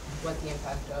phase-in what the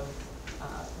impact of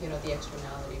the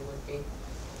externality would be.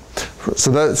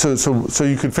 So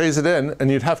you could phase it in, and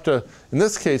you'd have to, in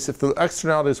this case, if the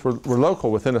externalities were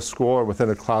local within a school or within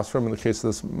a classroom, in the case of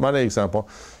this money example,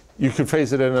 you could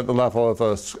phase it in at the level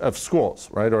of schools,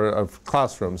 right, or of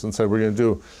classrooms, and say we're going to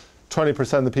do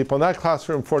 20% of the people in that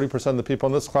classroom, 40% of the people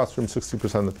in this classroom,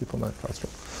 60% of the people in that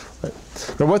classroom. Right.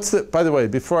 Now, by the way,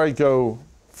 before I go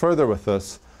further with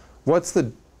this,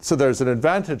 so there's an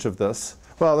advantage of this.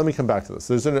 Well, let me come back to this.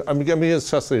 I'm going to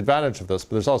discuss the advantage of this,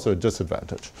 but there's also a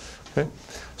disadvantage. Okay,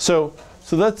 so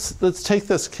let's take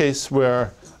this case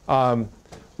where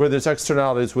there's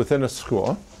externalities within a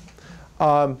school.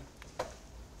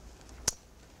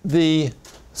 If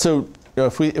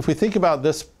we think about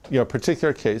this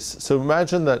particular case, so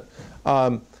imagine that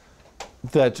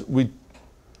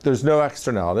there's no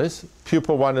externalities.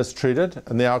 Pupil 1 is treated,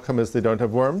 and the outcome is they don't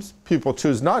have worms. Pupil 2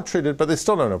 is not treated, but they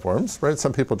still don't have worms, right?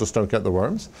 Some people just don't get the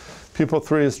worms. Pupil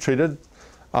 3 is treated,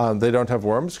 they don't have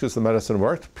worms because the medicine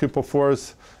worked. Pupil 4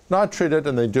 is not treated,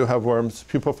 and they do have worms.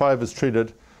 Pupil 5 is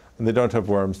treated, and they don't have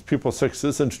worms. Pupil 6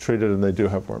 isn't treated, and they do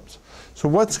have worms. So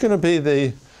what's going to be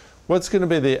the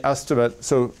estimate?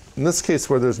 So in this case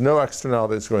where there's no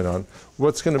externalities going on,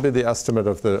 what's going to be the estimate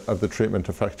of the treatment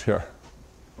effect here?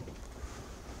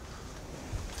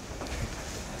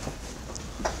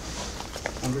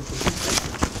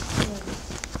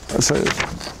 So, you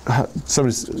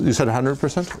said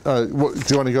 100%? Do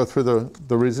you want to go through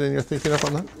the reasoning you're thinking of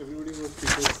on that? Everybody who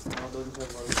doesn't have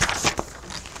worms.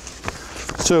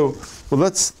 So,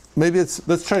 let's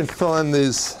try and fill in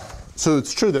these. So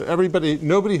it's true that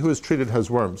nobody who is treated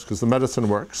has worms because the medicine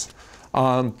works.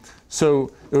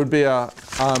 So it would be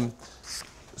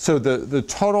so the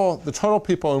total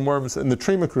people in worms in the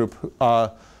treatment group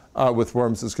with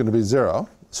worms is going to be 0.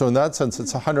 So in that sense,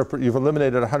 it's 100%. You've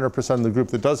eliminated 100% of the group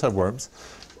that does have worms.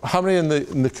 How many in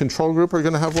the control group are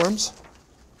going to have worms?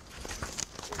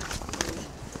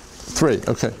 3.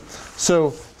 Okay.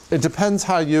 So it depends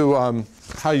how you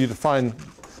define.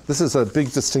 This is a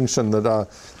big distinction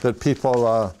that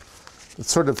people.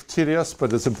 It's sort of tedious,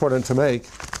 but it's important to make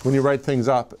when you write things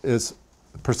up. Is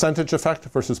percentage effect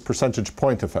versus percentage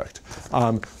point effect.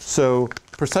 So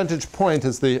percentage point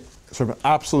is the sort of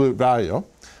absolute value.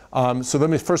 So let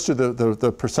me first do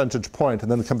the percentage point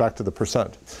and then come back to the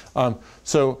percent.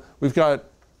 So we've got,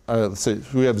 let's see,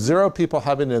 we have 0 people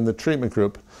having it in the treatment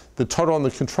group. The total in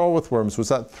the control with worms, was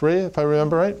that 3, if I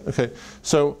remember right? Okay,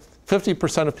 so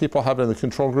 50% of people have it in the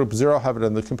control group, 0 have it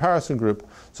in the comparison group.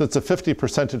 So it's a 50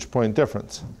 percentage point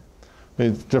difference.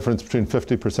 The difference between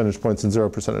 50 percentage points and 0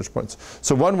 percentage points.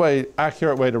 So one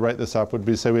accurate way to write this up would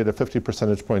be to say we had a 50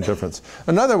 percentage point difference.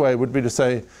 Another way would be to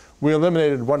say we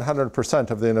eliminated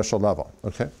 100% of the initial level.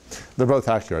 Okay, they're both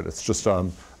accurate. It's just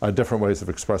different ways of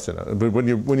expressing it. But when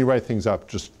you write things up,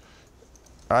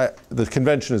 the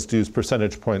convention is to use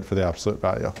percentage point for the absolute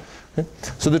value. Okay?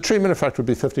 So the treatment effect would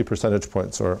be 50 percentage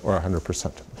points or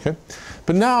 100%. Okay,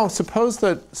 but now suppose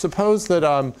that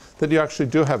you actually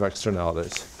do have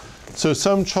externalities. So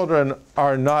some children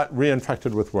are not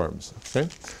reinfected with worms. Okay?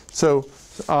 So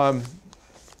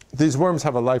these worms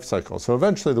have a life cycle. So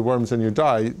eventually the worms in you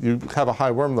die, you have a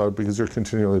high worm load because you're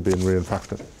continually being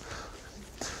reinfected.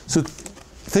 So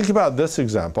think about this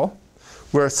example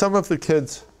where some of the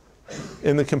kids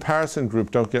in the comparison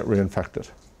group don't get reinfected.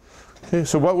 Okay,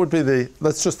 so what would be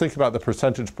let's just think about the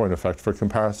percentage point effect for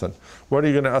comparison. What are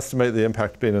you going to estimate the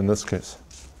impact being in this case?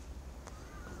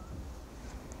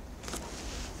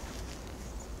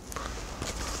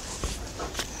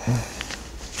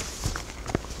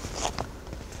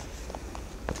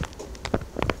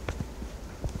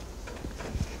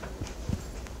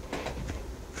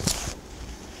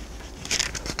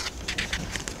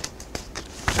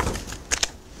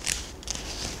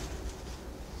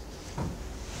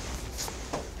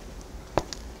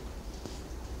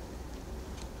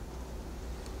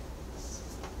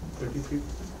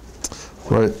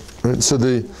 Right.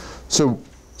 So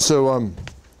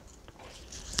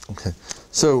okay.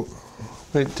 So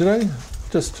wait, did I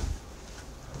just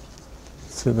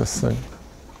see this thing?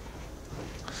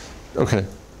 Okay.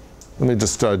 Let me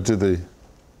just do the.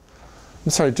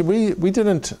 I'm sorry. Did we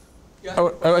didn't? Yeah.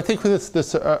 Oh, I think with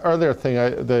this earlier thing,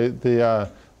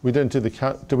 we didn't do the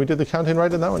count. Did we do the counting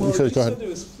right in that one? Well, you said it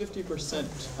was 50%.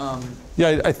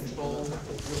 Yeah, control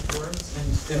with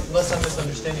worms, and unless I'm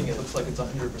misunderstanding, it looks like it's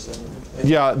 100%.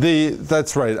 Yeah,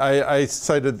 that's right. I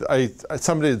cited.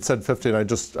 Somebody had said 50, and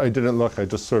I didn't look. I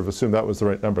just sort of assumed that was the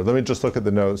right number. Let me just look at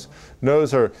the no's.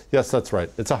 No's are yes, that's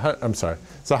right. I'm sorry.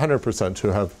 It's 100% who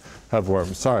have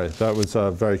worms. Sorry, that was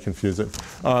very confusing.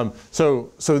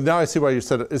 So now I see why you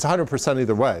said it's 100%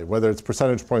 either way, whether it's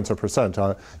percentage points or percent.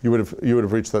 You would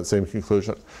have reached that same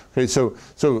conclusion. Okay, so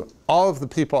all of the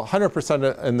people,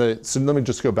 100% in the. So let me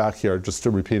just go back here, just to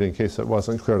repeat in case it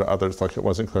wasn't clear to others, like it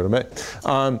wasn't clear to me.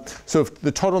 So if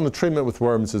the total in the treatment with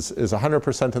worms is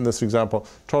 100% in this example,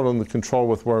 total in the control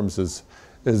with worms is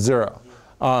 0.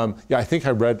 Yeah, I think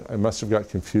I must have got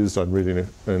confused on reading it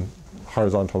in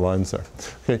horizontal lines there.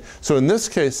 Okay, so in this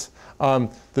case,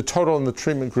 the total in the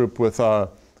treatment group with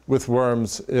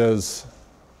worms is,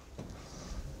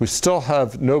 we still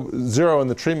have 0 in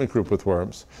the treatment group with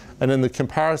worms, and in the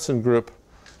comparison group,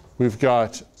 we've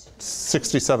got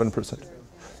 67%.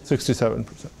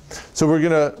 67%. So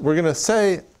we're gonna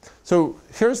say, so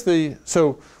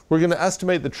we're gonna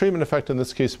estimate the treatment effect in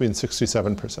this case being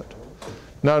 67%.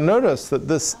 Now notice that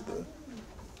this.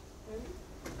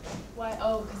 Why?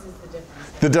 Oh, because it's the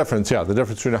difference. The difference, yeah, the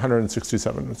difference between 100 and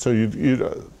 67. So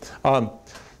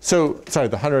so sorry,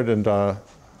 the 100 and let's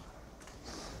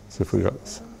see if we got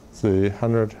this. It's the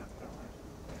 100.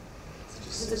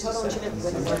 The total treatment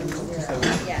with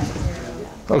worms. Yeah.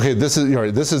 Okay, this is you're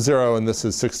right. This is 0 and this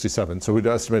is 67. So we'd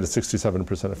estimate a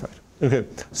 67% effect. Okay,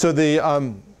 so the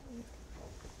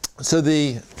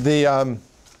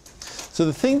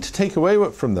thing to take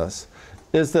away from this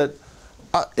is that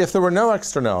if there were no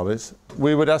externalities,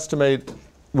 we would have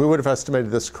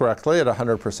estimated this correctly at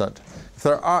 100%. If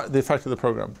there are the effect of the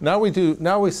program. Now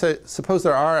we say, suppose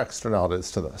there are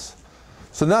externalities to this.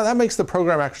 So now that makes the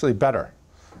program actually better,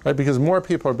 right? Because more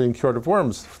people are being cured of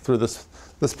worms through this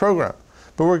program.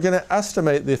 But we're going to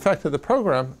estimate the effect of the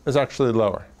program is actually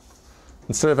lower.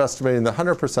 Instead of estimating the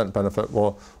 100% benefit,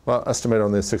 we'll estimate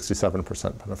only a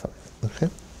 67% benefit. Okay.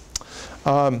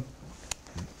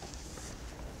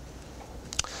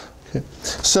 Okay.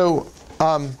 So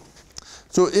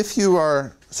if you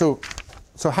are so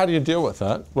how do you deal with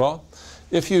that? Well,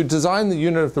 if you design the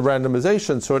unit of the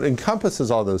randomization so it encompasses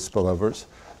all those spillovers,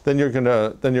 then you're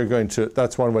going to,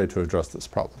 that's one way to address this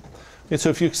problem. Okay, so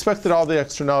if you expect that all the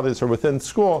externalities are within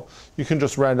school, you can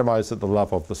just randomize at the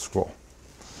level of the school.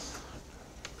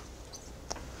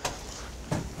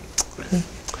 Okay.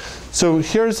 So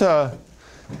here's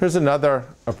another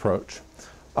approach.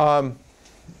 And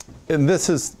this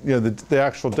is the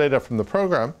actual data from the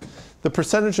program. The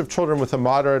percentage of children with a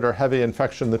moderate or heavy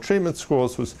infection in the treatment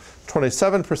schools was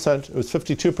 27%. It was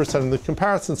 52% in the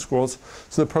comparison schools.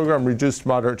 So the program reduced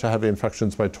moderate to heavy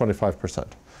infections by 25%.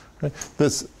 Okay?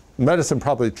 This medicine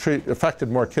probably affected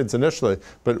more kids initially,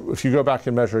 but if you go back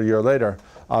and measure a year later,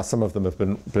 some of them have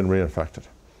been reinfected.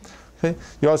 Okay?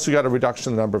 You also got a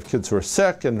reduction in the number of kids who are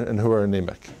sick and who are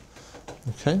anemic.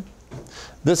 Okay?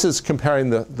 This is comparing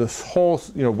the whole,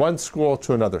 one school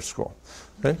to another school.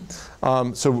 Okay?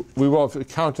 So we will have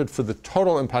accounted for the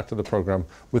total impact of the program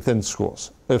within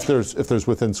schools, if there's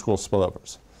within school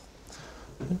spillovers.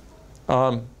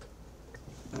 Okay.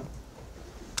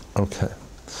 Okay.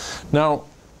 Now,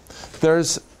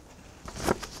 there's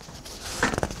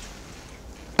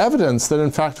evidence that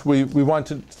in fact we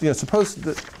wanted, suppose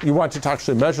that you wanted to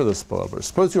actually measure the spillovers.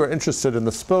 Suppose you are interested in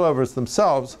the spillovers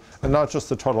themselves and not just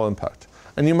the total impact.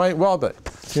 And you might well be.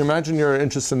 You imagine you're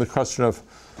interested in the question of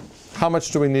how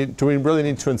much do we really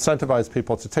need to incentivize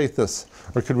people to take this,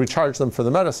 or could we charge them for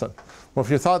the medicine? Well, if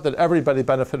you thought that everybody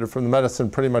benefited from the medicine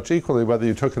pretty much equally, whether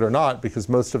you took it or not, because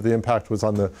most of the impact was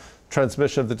on the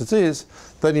transmission of the disease,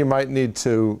 then you might need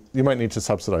to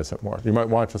subsidize it more. You might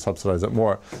want to subsidize it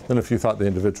more than if you thought the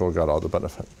individual got all the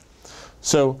benefit.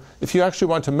 So if you actually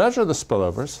want to measure the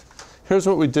spillovers, here's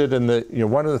what we did in the,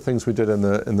 one of the things we did in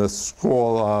the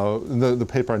school, the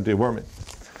paper on deworming.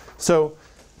 So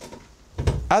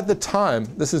at the time,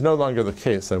 this is no longer the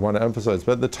case, I want to emphasize,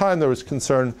 but at the time there was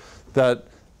concern that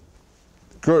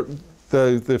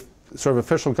the sort of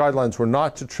official guidelines were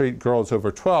not to treat girls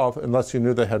over 12 unless you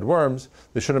knew they had worms.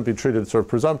 They shouldn't be treated sort of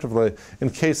presumptively in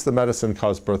case the medicine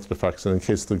caused birth defects and in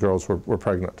case the girls were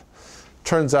pregnant.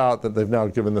 Turns out that they've now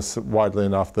given this widely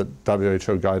enough that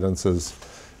WHO guidance is,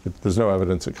 there's no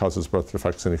evidence it causes birth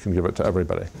defects and you can give it to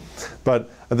everybody. But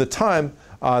at the time,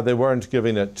 they weren't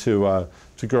giving it to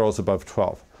girls above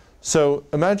 12. So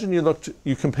imagine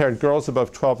you compared girls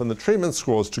above 12 in the treatment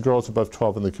schools to girls above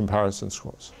 12 in the comparison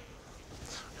schools.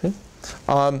 Okay?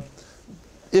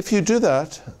 If you do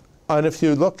that, and if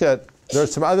you look at, there are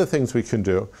some other things we can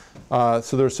do.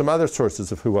 So there are some other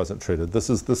sources of who wasn't treated.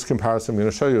 This comparison I'm going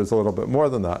to show you is a little bit more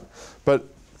than that. But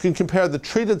you can compare the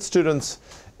treated students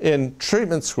in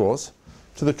treatment schools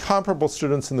to the comparable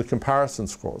students in the comparison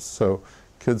schools. So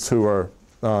kids who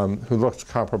who looked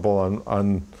comparable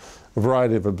on a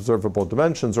variety of observable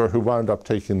dimensions, or who wound up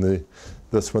taking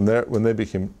this when they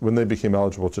became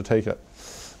eligible to take it.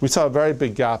 We saw a very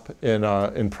big gap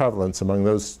in prevalence among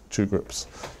those two groups.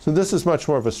 So this is much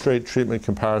more of a straight treatment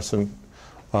comparison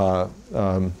look.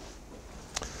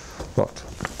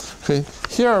 Okay.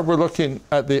 Here we're looking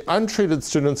at the untreated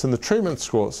students in the treatment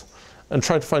schools and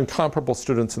trying to find comparable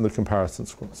students in the comparison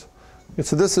schools. Okay,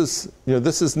 so this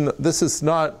is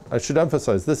not, I should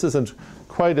emphasize, this isn't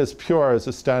quite as pure as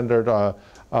a standard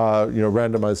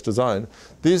randomized design.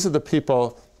 These are the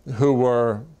people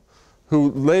who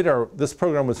later, this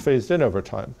program was phased in over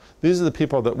time. These are the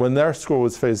people that when their school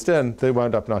was phased in, they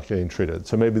wound up not getting treated.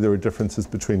 So maybe there were differences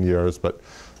between years, but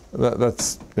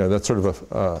that's sort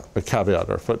of a caveat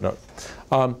or a footnote.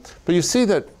 But you see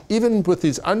that even with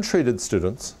these untreated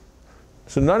students,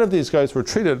 so none of these guys were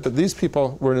treated, but these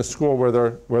people were in a school where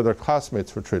their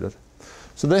classmates were treated.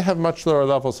 So they have much lower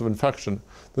levels of infection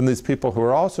than these people who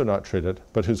are also not treated,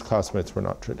 but whose classmates were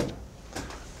not treated.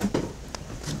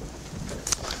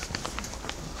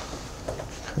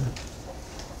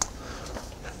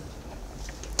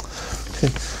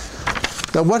 Okay.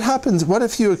 Now what happens, what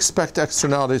if you expect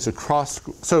externalities across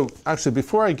schools? So actually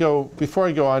before I go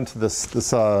on to this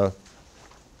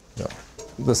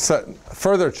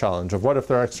further challenge of what if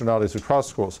there are externalities across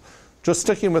schools, just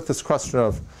sticking with this question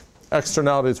of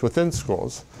externalities within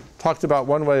schools, talked about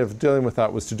one way of dealing with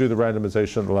that was to do the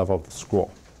randomization at the level of the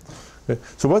school. Okay.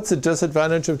 So what's the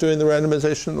disadvantage of doing the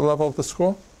randomization at the level of the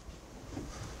school?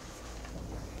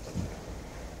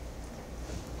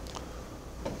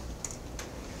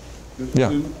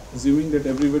 Yeah. Assuming that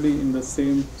everybody in the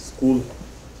same school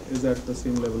is at the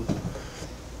same level.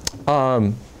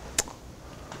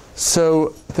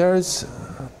 So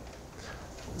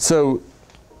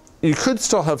you could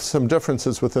still have some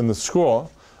differences within the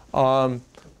school,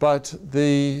 but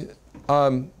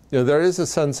there is a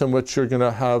sense in which you're going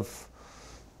to have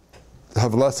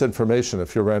less information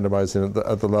if you're randomizing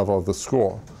at the level of the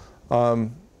school.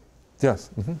 Yes.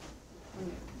 Mm-hmm. You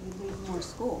need more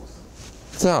schools.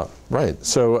 Yeah, right.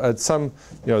 So at some,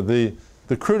 the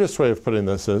crudest way of putting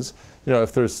this is,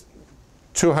 if there's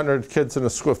 200 kids in a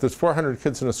school, if there's 400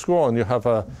 kids in a school and you have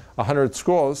 100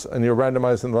 schools and you're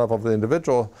randomizing the level of the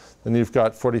individual, then you've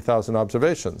got 40,000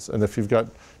 observations. And if you've got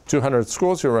 200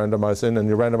 schools you're randomizing and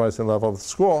you're randomizing the level of the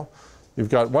school, you've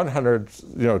got 100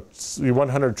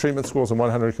 treatment schools and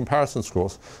 100 comparison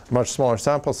schools, much smaller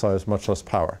sample size, much less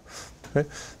power. Okay?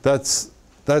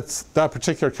 That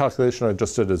particular calculation I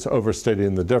just did is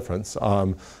overstating the difference.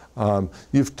 People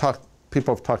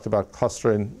have talked about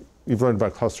clustering. You've learned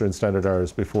about clustering standard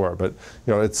errors before, but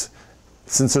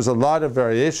since there's a lot of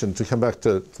variation, to come back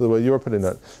to the way you were putting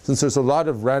it, since there's a lot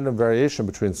of random variation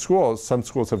between schools, some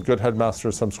schools have good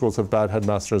headmasters, some schools have bad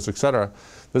headmasters, etc.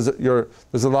 There's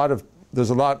a lot of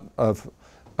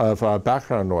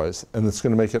background noise, and it's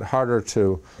going to make it harder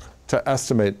to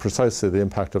estimate precisely the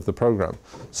impact of the program.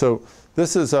 So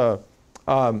this is so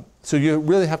you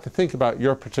really have to think about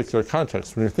your particular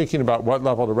context when you're thinking about what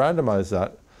level to randomize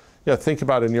that. Think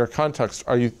about in your context,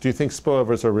 do you think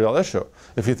spillovers are a real issue?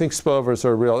 If you think spillovers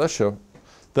are a real issue,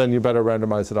 then you better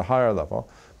randomize at a higher level.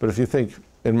 But if you think,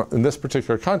 in this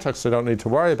particular context, I don't need to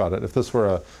worry about it. If this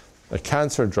were a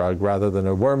cancer drug rather than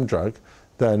a worm drug,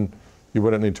 then you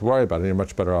wouldn't need to worry about it. You're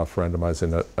much better off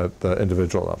randomizing at the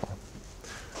individual level.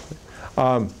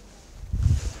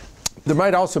 There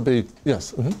might also be,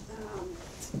 yes? Mm-hmm.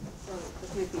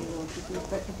 This might be a little tricky,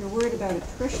 but if you're worried about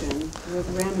attrition, with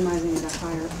randomizing at a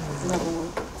higher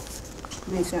level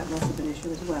makes that less of an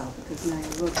issue as well, because now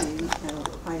you're looking at a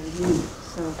higher unit.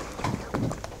 So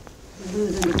if you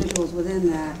lose individuals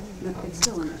within that, it's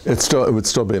still an issue. It would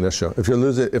still be an issue. If you're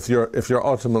losing, if you're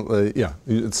ultimately,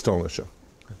 it's still an issue.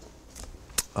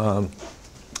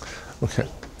 Okay.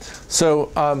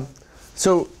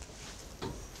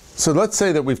 So let's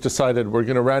say that we've decided we're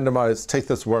going to randomize, take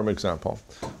this worm example.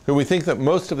 And we think that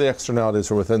most of the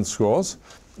externalities are within schools,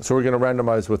 so we're going to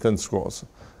randomize within schools.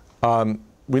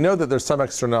 We know that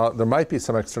there might be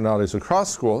some externalities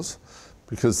across schools,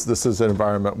 because this is an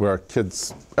environment where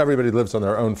everybody lives on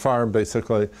their own farm,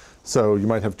 basically. So you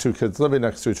might have two kids living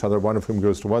next to each other, one of whom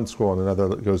goes to one school and another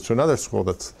goes to another school.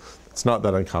 It's not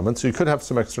that uncommon. So you could have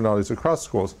some externalities across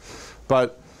schools.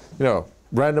 But,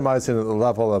 randomizing at the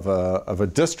level of a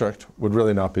district would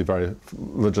really not be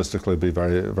logistically be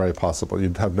very possible.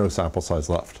 You'd have no sample size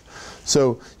left.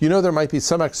 So there might be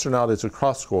some externalities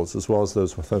across schools as well as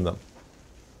those within them.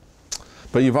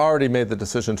 But you've already made the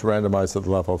decision to randomize at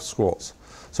the level of schools.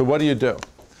 So what do you do?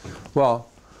 Well,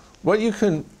 what you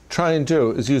can try and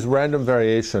do is use random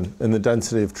variation in the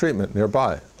density of treatment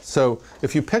nearby. So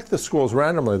if you pick the schools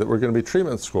randomly that were going to be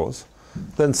treatment schools,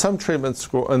 then some treatment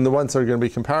school, and the ones that are going to be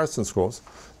comparison schools,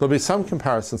 there'll be some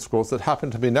comparison schools that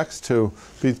happen to be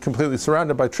completely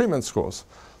surrounded by treatment schools.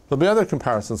 There'll be other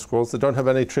comparison schools that don't have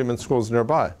any treatment schools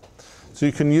nearby. So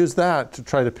you can use that to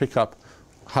try to pick up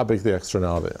how big the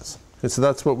externality is. Okay, so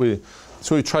that's what we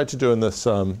tried to do in this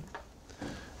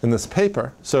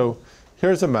paper. So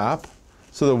here's a map.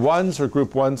 So the ones are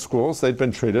group 1 schools, they'd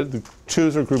been treated. The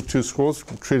 2s are group 2 schools,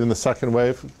 treated in the second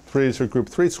wave. 3s are group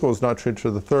 3 schools, not treated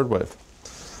to the third wave.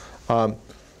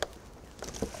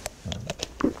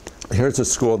 Here's a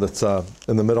school that's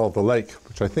in the middle of the lake,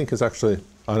 which I think is actually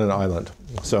on an island.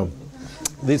 So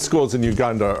these schools in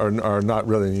Uganda are not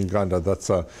really in Uganda. That's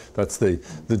the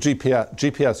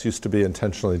GPS used to be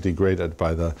intentionally degraded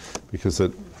because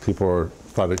people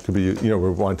thought it could be,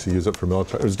 were wanting to use it for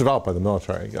military. It was developed by the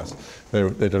military, I guess. They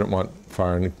didn't want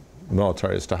foreign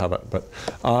militaries to have it. But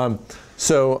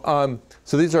so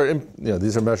these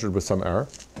are measured with some error.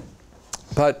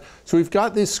 But so we've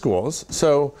got these schools.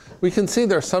 So we can see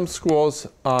there are some schools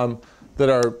that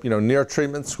are near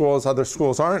treatment schools. Other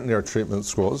schools aren't near treatment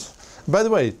schools. By the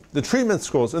way, the treatment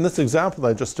schools in this example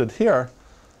I just did here,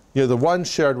 the ones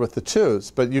shared with the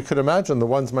 2s, but you could imagine the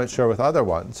ones might share with other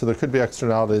ones. So there could be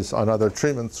externalities on other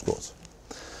treatment schools.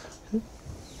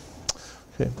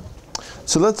 Okay.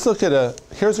 So let's look at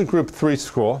here's a group 3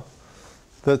 school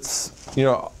that's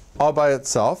all by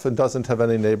itself and doesn't have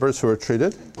any neighbors who are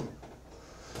treated.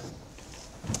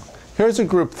 Here's a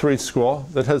group 3 school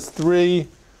that has 3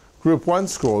 group 1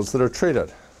 schools that are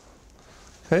treated.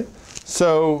 Okay?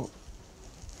 So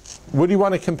would you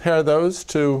want to compare those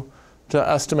to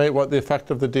estimate what the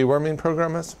effect of the deworming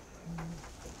program is?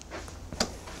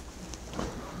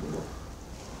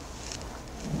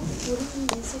 Wouldn't you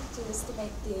use it to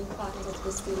estimate the impact of the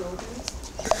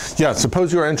spillovers? Yeah,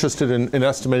 suppose you're interested in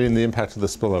estimating the impact of the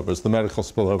spillovers, the medical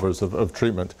spillovers of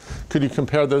treatment. Could you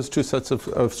compare those two sets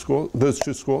of schools, those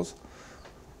two schools?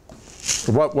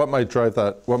 What might drive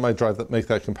that? What might make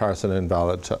that comparison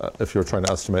invalid if you're trying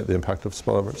to estimate the impact of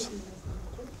spillovers?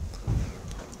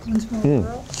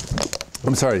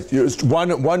 I'm sorry.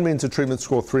 One means a treatment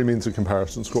school. 3 means a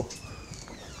comparison school.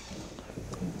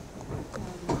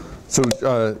 So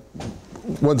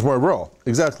one's more rural.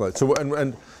 Exactly. So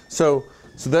so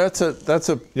that's a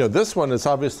this one is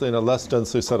obviously in a less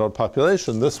densely settled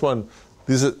population. This one,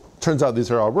 turns out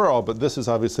these are all rural, but this is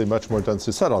obviously much more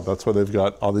densely settled. That's why they've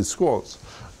got all these schools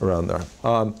around there.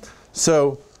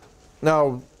 So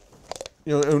now,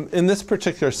 in this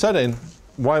particular setting,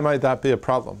 why might that be a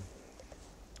problem?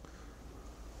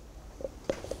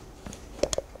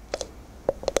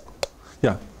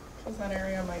 Yeah. Because that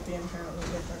area might be inherently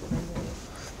different from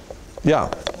Yeah.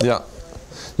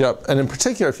 And in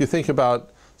particular, if you think about,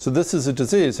 so this is a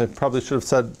disease. I probably should have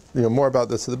said more about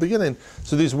this at the beginning.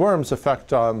 So these worms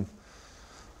affect 1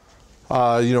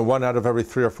 out of every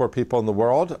 3 or 4 people in the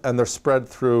world, and they're spread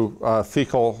through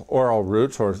fecal oral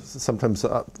route, or sometimes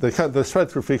they're spread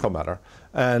through fecal matter.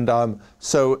 And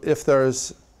so if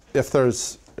there's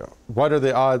what are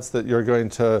the odds that you're going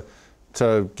to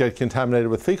get contaminated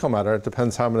with fecal matter? It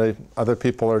depends how many other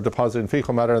people are depositing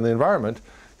fecal matter in the environment.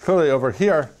 Clearly over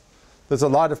here, there's a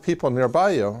lot of people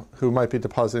nearby you who might be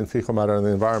depositing fecal matter in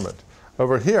the environment.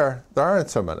 Over here, there aren't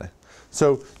so many.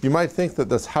 So you might think that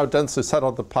this how densely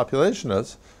settled the population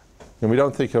is, and we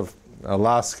don't think of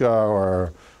Alaska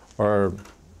or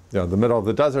the middle of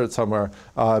the desert somewhere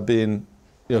being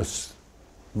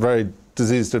very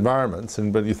diseased environments,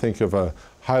 but you think of a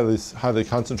highly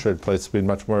concentrated place being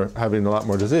having a lot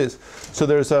more disease. So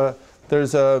there's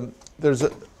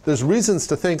reasons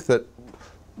to think that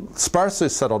sparsely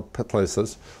settled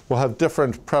places will have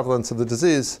different prevalence of the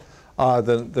disease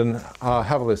than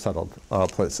heavily settled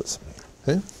places.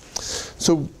 Okay?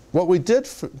 So what we did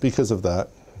because of that,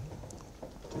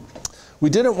 we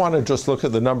didn't want to just look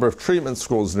at the number of treatment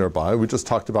schools nearby. We just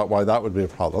talked about why that would be a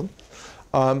problem.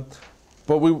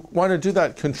 But we want to do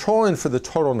that controlling for the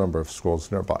total number of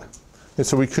schools nearby. And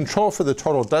so we control for the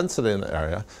total density in the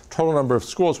area, total number of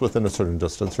schools within a certain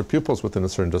distance, or pupils within a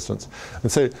certain distance,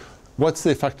 and say, what's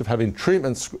the effect of having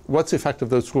what's the effect of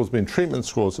those schools being treatment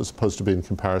schools as opposed to being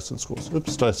comparison schools?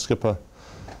 Oops, did I skip a?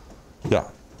 Yeah,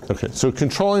 okay. So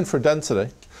controlling for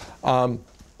density,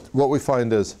 what we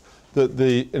find is that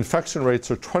the infection rates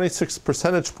are 26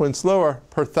 percentage points lower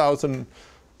per 1,000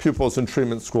 pupils in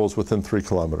treatment schools within 3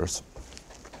 kilometers.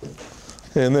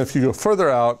 And then if you go further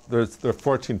out, there are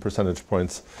 14 percentage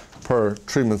points per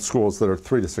treatment schools that are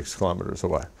 3 to 6 kilometers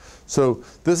away. So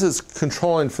this is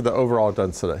controlling for the overall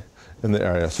density in the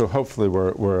area. So hopefully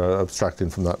we're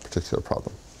abstracting from that particular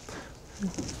problem.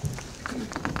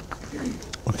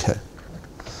 Okay.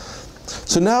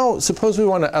 So now suppose we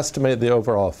want to estimate the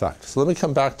overall effect. So let me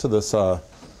come back to this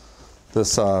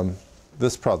this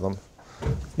problem.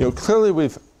 Clearly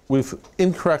we've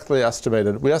incorrectly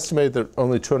estimated. We estimated that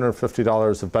only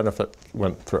 $250 of benefit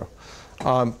went through.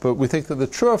 But we think that the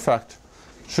true effect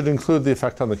should include the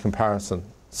effect on the comparison.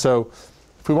 So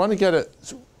if we want to get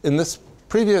it, in this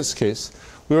previous case,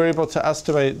 we were able to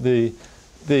estimate the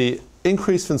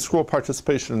increase in school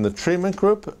participation in the treatment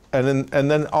group and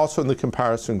then also in the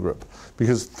comparison group,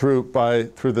 because through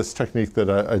this technique that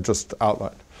I just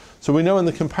outlined. So we know in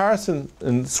the comparison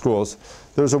in schools,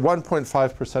 there's a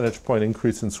 1.5 percentage point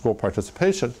increase in school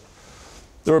participation.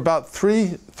 There are about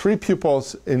three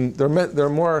pupils in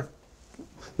the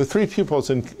 3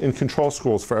 pupils in control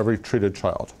schools for every treated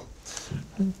child.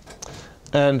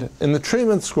 And in the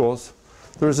treatment schools,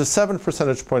 there was a 7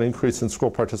 percentage point increase in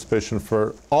school participation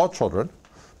for all children,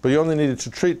 but you only needed to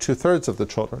treat 2/3 of the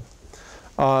children.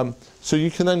 So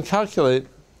you can then calculate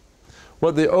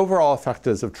what the overall effect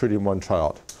is of treating 1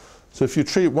 child. So if you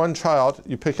treat 1 child,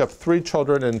 you pick up 3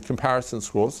 children in comparison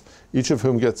schools, each of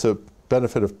whom gets a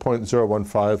benefit of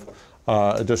 0.015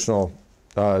 additional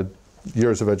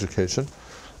years of education.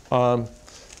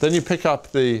 Then you pick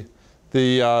up this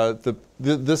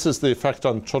is the effect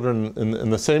on children in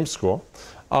the same school,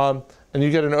 and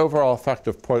you get an overall effect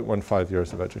of 0.15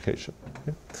 years of education.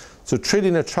 Okay? So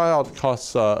treating a child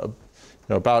costs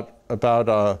about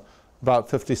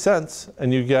 50 cents,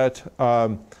 and you get,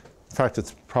 in fact,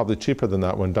 it's probably cheaper than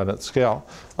that when done at scale.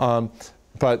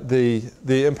 But the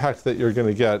impact that you're going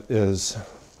to get is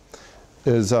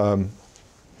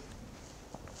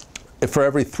for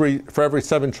every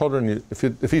 7 children,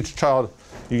 if each child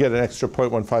you get an extra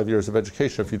 0.15 years of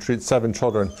education. If you treat 7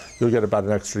 children, you'll get about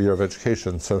an extra year of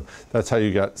education. So that's how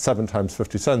you get 7 times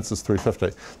 50 cents is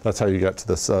 $3.50. That's how you get to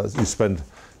this. You spend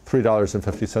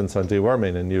 $3.50 on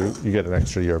deworming, and you get an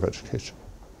extra year of education.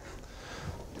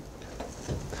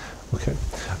 Okay.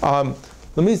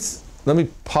 let me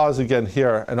pause again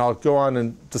here, and I'll go on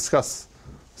and discuss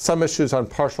some issues on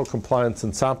partial compliance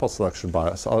and sample selection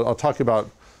bias. I'll talk about,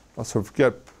 I'll sort of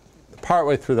get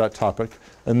partway through that topic,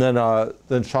 and then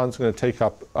Sean's going to take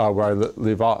up where I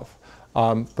leave off.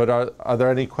 But are there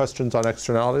any questions on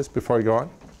externalities before I go on?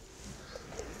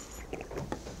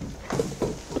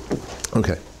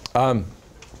 Okay. Okay.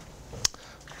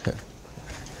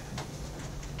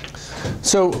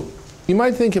 So you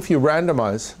might think if you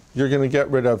randomize, you're going to get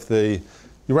rid of you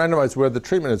randomize where the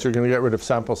treatment is, you're going to get rid of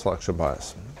sample selection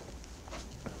bias.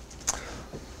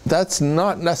 That's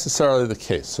not necessarily the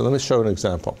case. So let me show an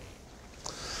example.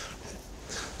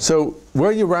 So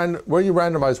where you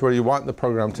randomize where you want the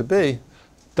program to be,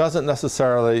 that's not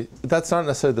necessarily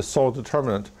the sole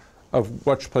determinant of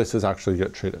which places actually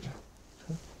get treated.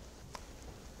 Okay.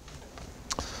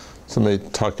 So let me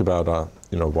talk about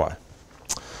why.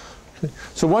 Okay.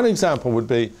 So one example would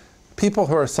be people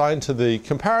who are assigned to the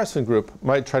comparison group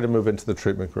might try to move into the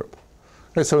treatment group.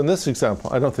 Okay, so in this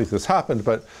example, I don't think this happened,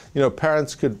 but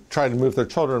parents could try to move their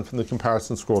children from the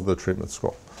comparison school to the treatment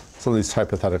school. It's at least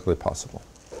hypothetically possible.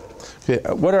 Okay,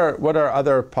 what are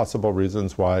other possible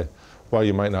reasons why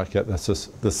you might not get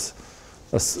this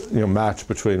match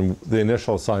between the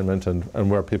initial assignment and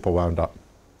where people wound up,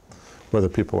 whether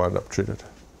people wound up treated?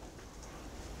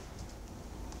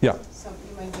 Yeah. So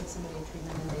you might give somebody a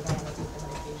treatment and they don't want to take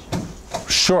the medication.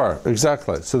 Sure,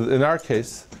 exactly. So in our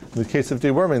case, in the case of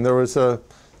deworming, there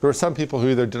were some people who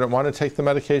either didn't want to take the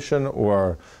medication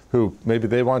or who maybe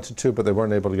they wanted to, but they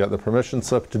weren't able to get the permission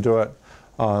slip to do it.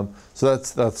 So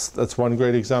that's one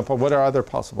great example. What are other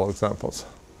possible examples?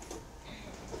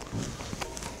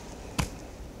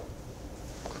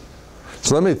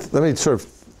 So let me sort of,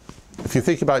 if you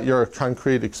think about your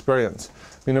concrete experience,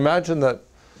 I mean, imagine that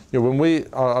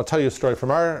I'll tell you a story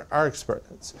from our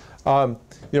experience.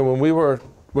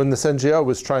 When this NGO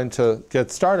was trying to get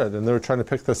started and they were trying to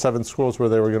pick the 7 schools where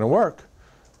they were going to work,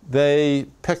 they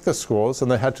picked the schools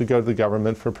and they had to go to the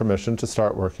government for permission to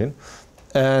start working.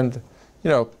 And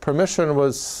permission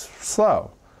was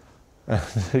slow. And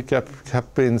it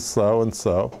kept being slow and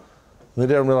slow. They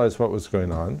didn't realize what was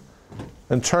going on.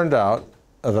 And turned out,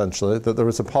 eventually, that there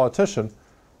was a politician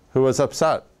who was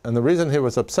upset. And the reason he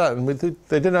was upset, and the NGO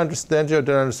didn't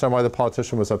understand why the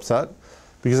politician was upset,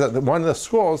 because one of the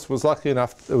schools was lucky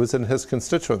enough, it was in his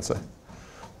constituency,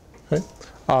 okay?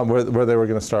 Where they were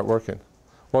going to start working.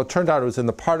 Well, it turned out it was in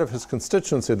the part of his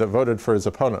constituency that voted for his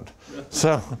opponent.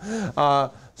 So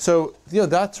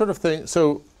that sort of thing.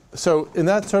 So in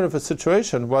that sort of a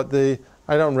situation, I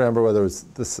don't remember whether it was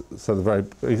this. I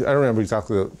don't remember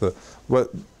exactly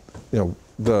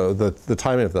the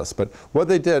timing of this. But what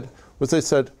they did was they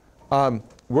said,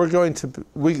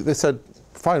 they said,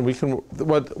 fine, we can.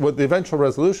 What the eventual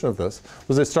resolution of this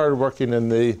was, they started working in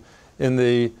the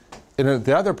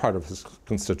other part of his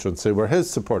constituency where his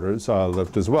supporters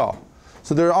lived as well.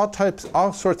 So there are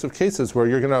all sorts of cases where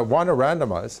you're going to want to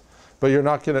randomize, but you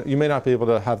may not be able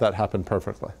to have that happen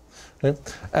perfectly. Okay?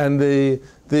 And in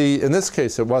this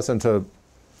case, it wasn't a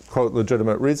quote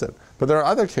legitimate reason. But there are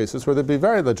other cases where there'd be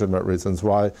very legitimate reasons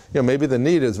why maybe the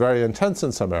need is very intense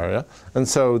in some area, and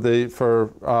so the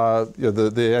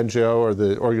NGO or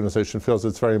the organization feels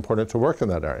it's very important to work in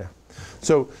that area.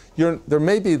 So there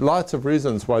may be lots of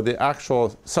reasons why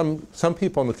some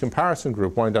people in the comparison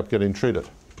group wind up getting treated.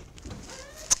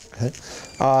 Okay.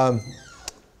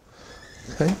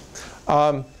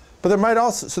 But there might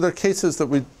also, so there are cases that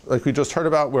we just heard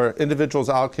about where individuals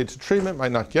allocated to treatment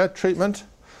might not get treatment.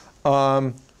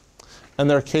 And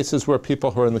there are cases where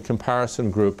people who are in the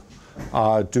comparison group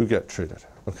do get treated.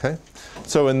 Okay?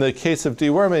 So in the case of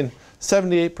deworming,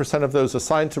 78% of those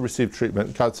assigned to receive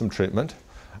treatment got some treatment.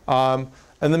 And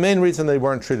the main reason they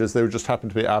weren't treated is they just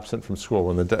happened to be absent from school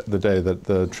when the day that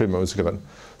the treatment was given.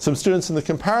 Some students in the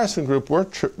comparison group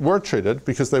were treated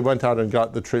because they went out and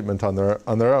got the treatment on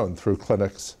their own through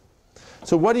clinics.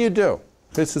 So what do you do?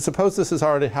 Okay, so suppose this has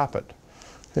already happened.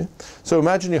 Okay? So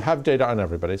imagine you have data on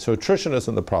everybody. So attrition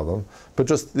isn't the problem, but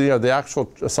just the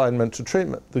actual assignment to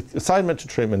treatment. The assignment to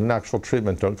treatment and actual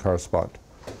treatment don't correspond.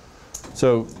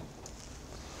 So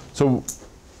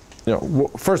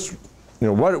first,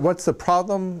 what's the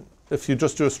problem if you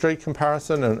just do a straight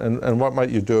comparison, and what might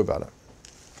you do about it?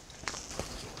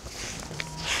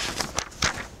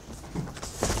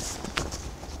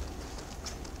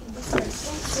 In the first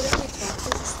one, couldn't we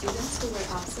practice students who were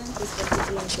absent,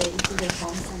 respectively, into their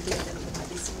homes and give them the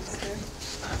medicines there?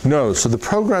 No, so the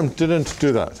program didn't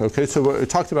do that. Okay, so what we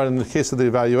talked about in the case of the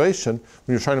evaluation,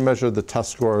 when you're trying to measure the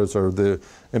test scores or the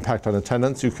impact on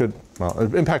attendance, you could, well,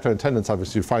 impact on attendance,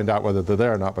 obviously you find out whether they're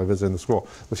there or not by visiting the school.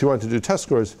 If you wanted to do test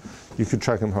scores, you could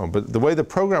track them home. But the way the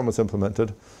program was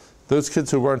implemented, those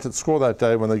kids who weren't at school that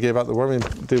day, when they gave out the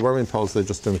deworming pills, they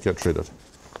just didn't get treated.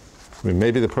 I mean,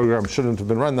 maybe the program shouldn't have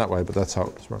been run that way, but that's how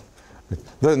it was run.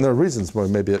 Then there are reasons why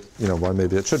maybe it, why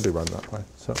maybe it should be run that way.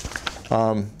 So,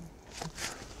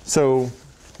 So in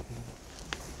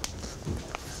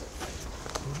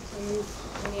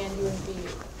the end, you wouldn't be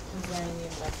comparing the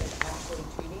effect of actually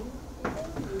treating people.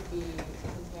 You would be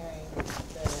comparing the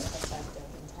effect of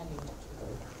intending to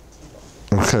treat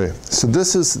people. Okay, so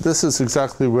this is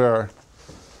exactly where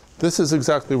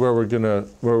we're gonna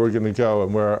go,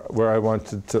 and where I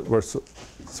wanted to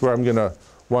where I'm gonna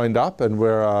wind up, and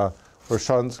where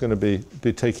Sean's gonna be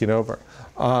taking over.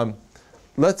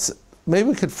 Maybe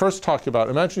we could first talk about,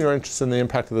 imagine you're interested in the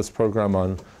impact of this program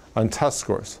on test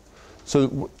scores. So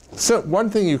one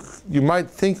thing you might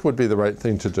think would be the right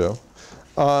thing to do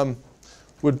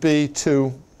would be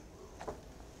to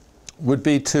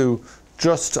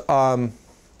just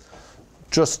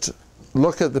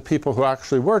look at the people who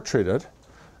actually were treated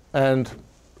and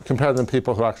compare them to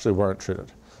people who actually weren't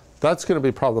treated. That's going to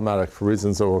be problematic for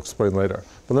reasons that we'll explain later.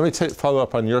 But let me follow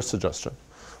up on your suggestion,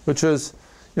 which is,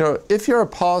 if you're a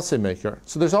policymaker,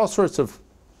 so there's all sorts of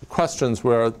questions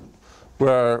where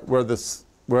there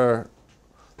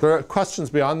are questions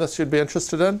beyond this you'd be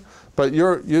interested in, but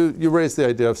you raise the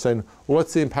idea of saying, well,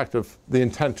 what's the impact of the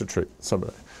intent to treat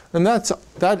somebody? And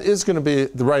that is going to be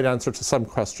the right answer to some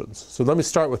questions. So let me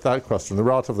start with that question, the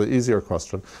relatively easier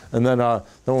question, and then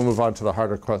we'll move on to the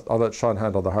harder question. I'll let Sean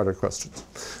handle the harder questions.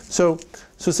 So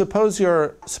suppose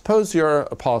you're a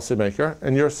policymaker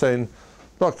and you're saying,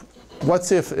 look, what's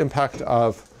the impact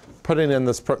of putting in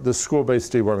this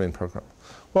school-based deworming program?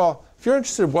 Well, if you're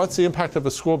interested in what's the impact of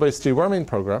a school-based deworming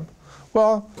program,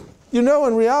 well, in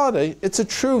reality, it's a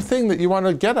true thing that you want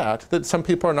to get at that some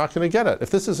people are not going to get at. If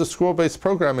this is a school-based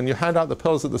program and you hand out the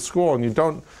pills at the school and you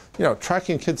don't,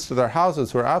 tracking kids to their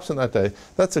houses who are absent that day,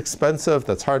 that's expensive,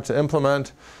 that's hard to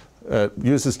implement, it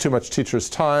uses too much teachers'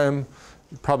 time,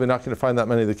 you're probably not going to find that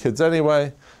many of the kids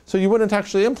anyway. So you wouldn't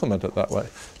actually implement it that way.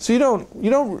 So you don't,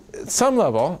 at some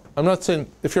level, I'm not saying,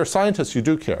 if you're a scientist, you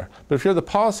do care, but if you're the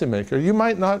policymaker, you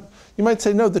might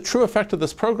say, no, the true effect of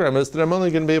this program is that I'm only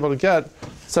going to be able to get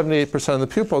 78% of the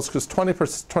pupils because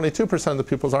 22% of the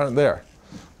pupils aren't there.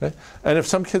 Okay? And if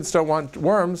some kids don't want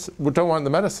worms, don't want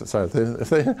the medicine, sorry, if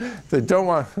they don't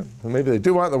want, maybe they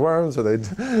do want the worms, or they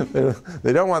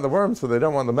don't want the worms, but they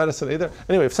don't want the medicine either.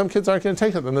 Anyway, if some kids aren't going to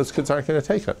take it, then those kids aren't going to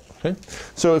take it. Okay?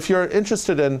 So if you're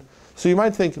interested in, so you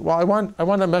might think, well, I want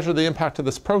to measure the impact of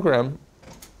this program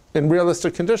in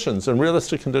realistic conditions, and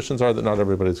realistic conditions are that not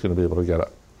everybody's going to be able to get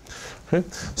it. Okay?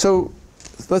 So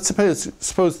let's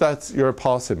suppose you're a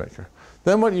policymaker.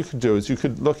 Then what you could do is you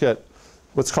could look at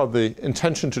what's called the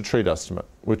intention to treat estimate,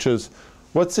 which is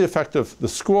what's the effect of the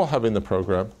school having the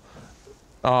program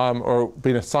or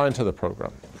being assigned to the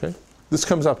program. Okay? This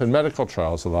comes up in medical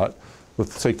trials a lot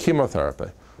with, say,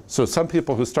 chemotherapy. So some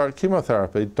people who start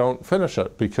chemotherapy don't finish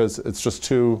it because it's just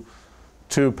too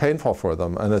painful for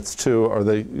them, and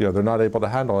they're not able to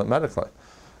handle it medically.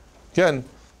 Again,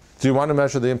 do you want to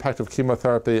measure the impact of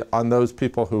chemotherapy on those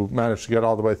people who manage to get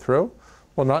all the way through?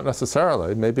 Well, not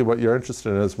necessarily. Maybe what you're interested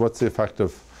in is what's the effect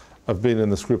of being in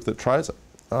this group that tries it.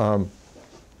 Okay.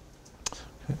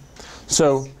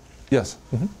 So, yes?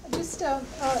 Mm-hmm. Just,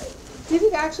 did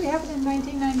it actually happen in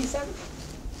 1997?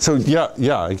 So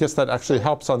yeah, I guess that actually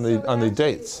helps on the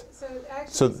dates.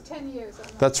 So it's 10 years.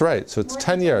 That's right. So it's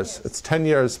 10 years. It's 10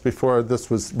 years before this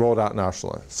was rolled out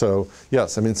nationally. So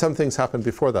yes, I mean, some things happened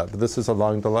before that, but this is a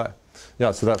long delay.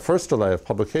 Yeah, so that first delay of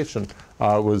publication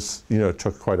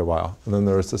took quite a while, and then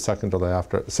there was the second delay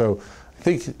after it. So I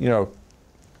think,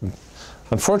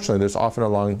 unfortunately, there's often a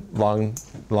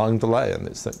long delay in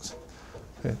these things.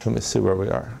 Okay, let me see where we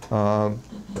are.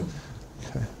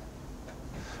 Okay.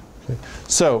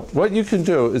 So what you can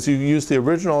do is you use the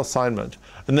original assignment,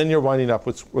 and then you're winding up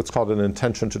with what's called an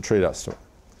intention to treat estimate.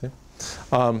 Okay?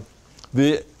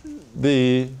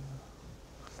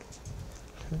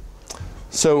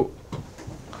 So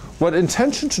what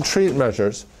intention to treat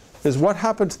measures is what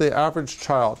happened to the average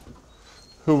child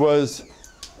who was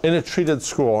in a treated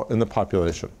school in the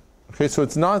population. Okay, so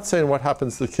it's not saying what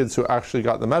happens to the kids who actually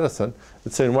got the medicine,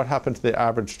 it's saying what happened to the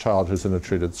average child who's in a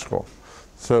treated school.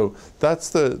 So that's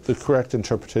the correct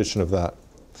interpretation of that.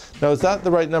 Now, is that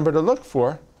the right number to look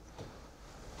for?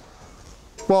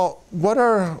 Well, what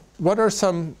are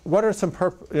some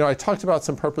I talked about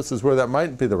some purposes where that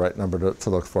might be the right number to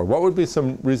look for. What would be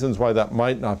some reasons why that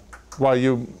might not, why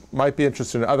you might be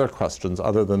interested in other questions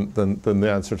other than the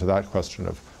answer to that question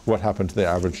of what happened to the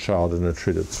average child in a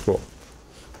treated school?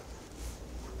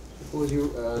 Suppose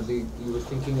you were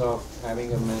thinking of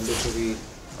having a mandatory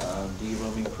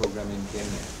deworming program in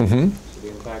Kenya. Mm-hmm. So the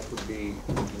impact would be,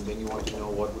 and then you want to know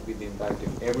what would be the impact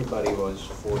if everybody was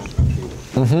forced to treat it.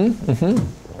 Mm-hmm.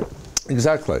 Mm-hmm.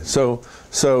 Exactly. So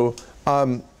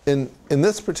in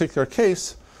this particular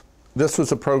case, this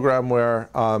was a program where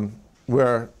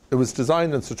it was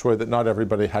designed in such a way that not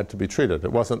everybody had to be treated.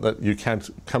 It wasn't that you can't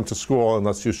come to school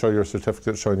unless you show your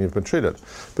certificate showing you've been treated.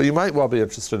 But you might well be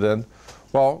interested in,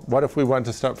 well, what if we went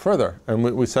a step further? And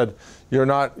we said, you're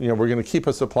not, we're going to keep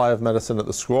a supply of medicine at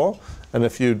the school, and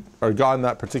if you are gone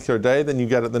that particular day, then you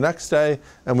get it the next day,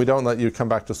 and we don't let you come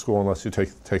back to school unless you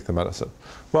take the medicine.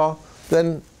 Well,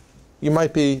 then you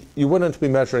wouldn't be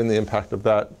measuring the impact of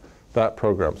that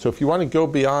program. So if you want to go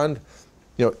beyond,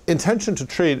 intention to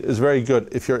treat is very good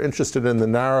if you're interested in the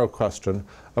narrow question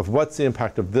of what's the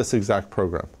impact of this exact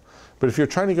program. But if you're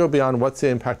trying to go beyond what's the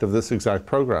impact of this exact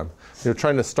program, you're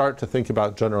trying to start to think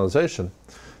about generalization,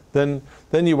 then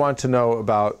you want to know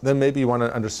about, then maybe you want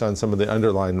to understand some of the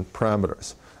underlying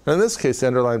parameters. And in this case, the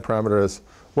underlying parameter is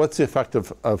what's the effect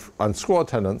on school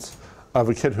attendance of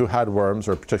a kid who had worms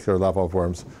or a particular level of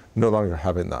worms no longer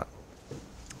having that.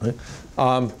 Right?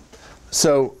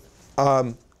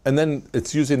 And then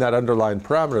it's using that underlying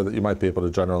parameter that you might be able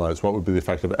to generalize. What would be the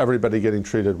effect of everybody getting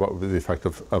treated? What would be the effect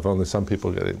of only some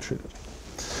people getting treated?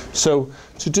 So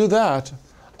to do that,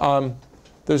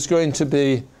 there's going to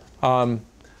be,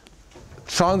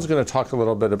 Sean's going to talk a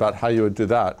little bit about how you would do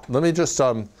that. Let me just,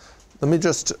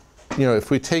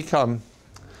 if we take,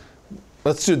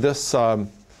 let's do this,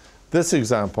 this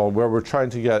example where we're trying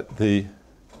to get the,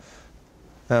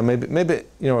 maybe,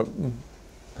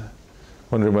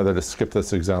 wondering whether to skip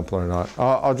this example or not.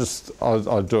 I'll do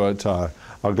it,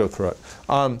 I'll go through it.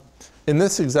 In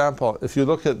this example, if you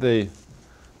look at the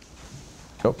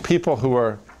people who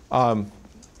are,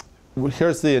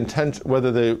 here's the intention,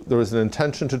 whether there was an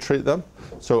intention to treat them.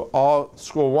 So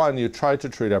school 1, you tried to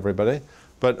treat everybody,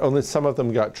 but only some of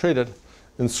them got treated.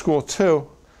 In school 2,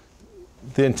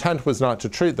 the intent was not to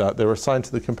treat that. They were assigned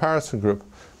to the comparison group,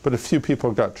 but a few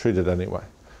people got treated anyway.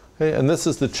 Okay? And this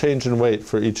is the change in weight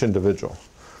for each individual.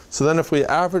 So then if we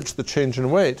average the change in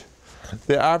weight,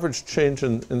 the average change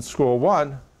in school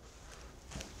 1,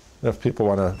 if people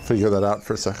want to figure that out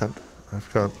for a second.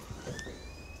 I've got,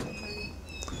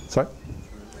 sorry?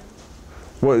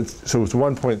 Well, so it's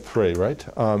 1.3, right?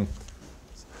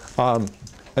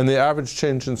 And the average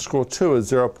change in school 2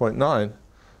 is 0.9.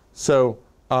 So,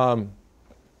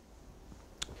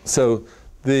 so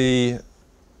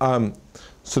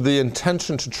the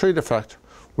intention to treat effect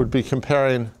would be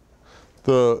comparing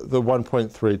the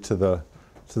 1.3 to the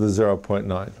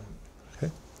 0.9.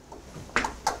 Okay.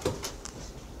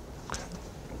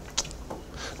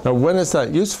 Now, when is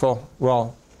that useful?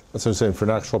 Well, that's what I'm saying for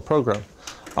an actual program.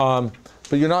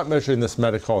 But you're not measuring this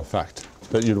medical effect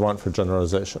that you'd want for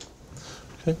generalization.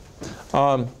 Okay.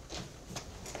 Okay.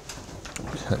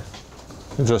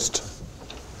 I'll just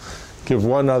give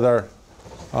one other.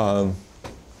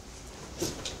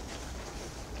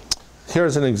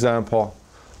 Here's an example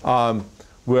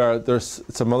where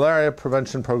it's a malaria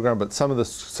prevention program, but some of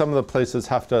the places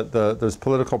have to. There's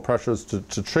political pressures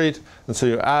to treat, and so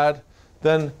you add.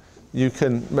 Then you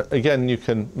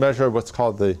can measure what's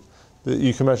called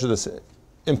you can measure this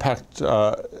impact,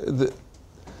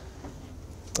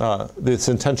 this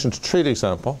intention to treat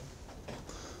example,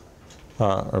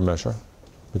 or measure.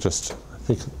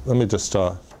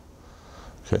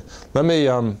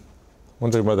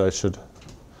 Wondering whether I should,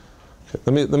 okay,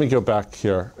 let me go back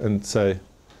here and say,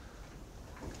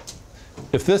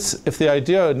 if the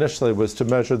idea initially was to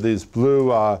measure these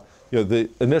blue,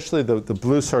 initially the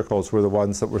blue circles were the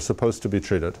ones that were supposed to be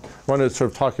treated. I want to sort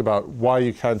of talk about why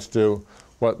you can't do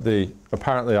what the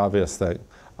apparently obvious thing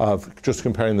of just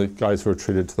comparing the guys who were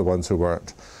treated to the ones who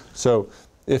weren't. So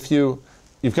if you've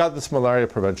got this malaria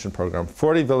prevention program,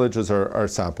 40 villages are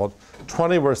sampled,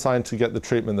 20 were assigned to get the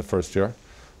treatment the first year,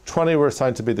 20 were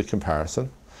assigned to be the comparison,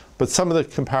 but some of the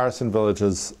comparison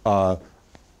villages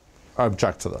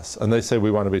object to this, and they say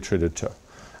we want to be treated too.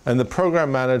 And the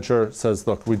program manager says,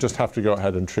 look, we just have to go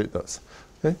ahead and treat this.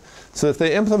 Okay? So if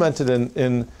they implement it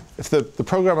if the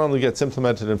program only gets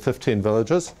implemented in 15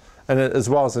 villages, and as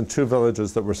well as in 2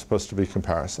 villages that were supposed to be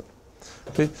comparison.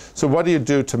 Okay? So what do you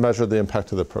do to measure the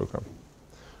impact of the program?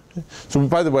 Okay? So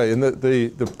by the way, in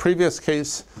the previous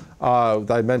case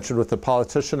that I mentioned with the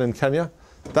politician in Kenya,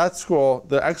 that school,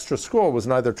 the extra school, was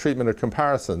neither treatment or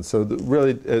comparison. So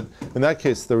really, in that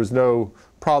case, there was no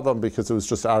problem because it was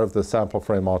just out of the sample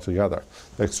frame altogether,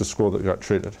 the extra school that got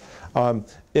treated.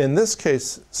 In this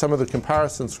case, some of the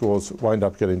comparison schools wind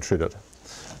up getting treated.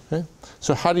 Okay?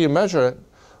 So how do you measure it?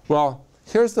 Well,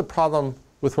 here's the problem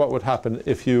with what would happen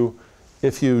if you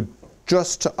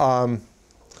just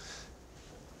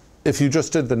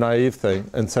did the naive thing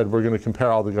and said we're going to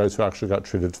compare all the guys who actually got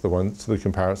treated to the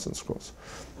comparison schools.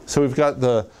 So we've got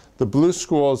the blue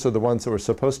schools are the ones that were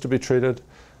supposed to be treated,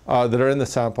 that are in the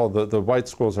sample. The white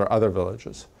schools are other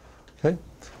villages. Okay?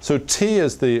 So T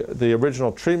is the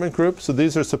original treatment group. So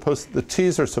these are the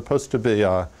T's are supposed to be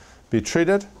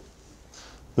treated.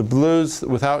 The blues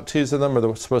without T's in them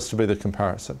are supposed to be the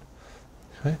comparison.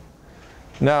 Okay?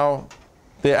 Now,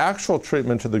 the actual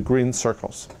treatment are the green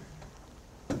circles.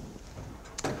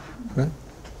 Okay?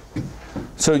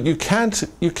 So you can't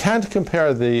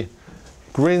compare the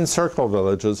green circle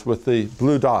villages with the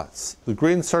blue dots. The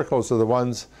green circles are the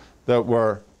ones that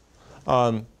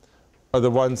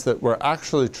were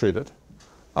actually treated,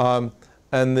 and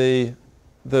the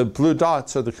blue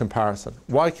dots are the comparison.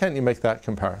 Why can't you make that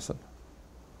comparison?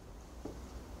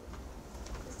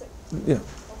 Yeah,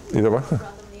 either one.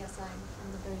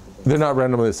 They're not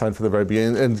randomly assigned from the very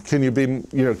beginning. And can you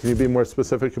be more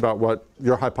specific about what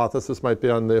your hypothesis might be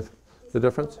on the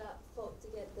difference? That fought to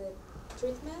get the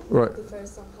treatment right.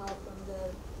 differs somehow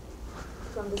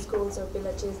from the schools or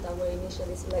villages that were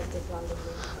initially selected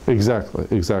randomly.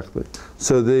 Exactly.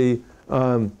 So the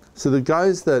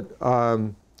guys that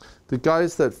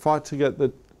fought to get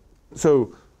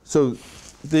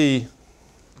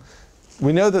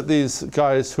we know that these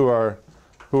guys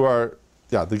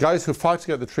the guys who fought to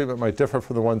get the treatment might differ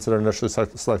from the ones that are initially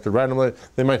selected randomly.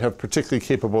 They might have particularly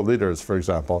capable leaders, for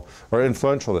example, or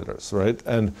influential leaders, right?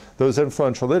 And those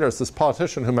influential leaders, this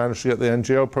politician who managed to get the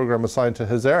NGO program assigned to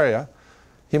his area,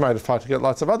 he might have fought to get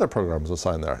lots of other programs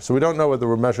assigned there. So we don't know whether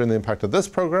we're measuring the impact of this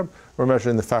program, or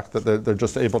measuring the fact that they're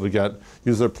just able to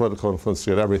use their political influence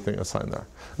to get everything assigned there.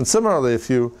 And similarly, if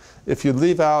you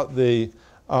leave out the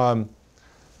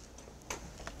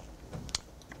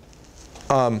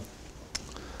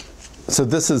so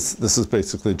this is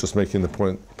basically just making the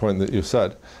point that you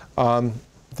said.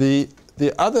 The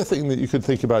other thing that you could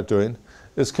think about doing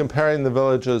is comparing the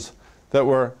villages that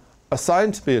were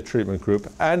assigned to be a treatment group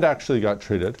and actually got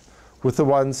treated with the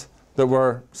ones that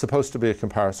were supposed to be a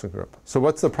comparison group. So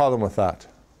what's the problem with that?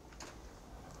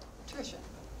 Attrition.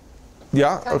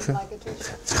 Yeah, kind okay. Of like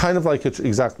attrition. It's kind of like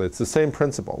exactly. It's the same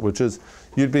principle, which is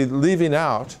you'd be leaving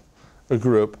out a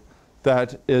group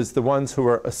that is the ones who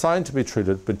were assigned to be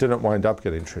treated but didn't wind up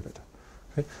getting treated.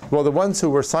 Okay? Well, the ones who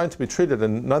were assigned to be treated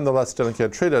and nonetheless didn't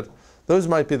get treated, those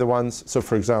might be the ones, so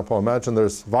for example, imagine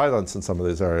there's violence in some of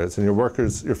these areas and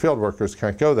your field workers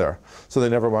can't go there, so they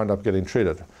never wound up getting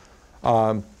treated.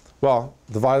 Well,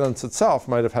 the violence itself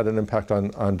might have had an impact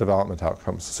on development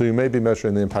outcomes. So you may be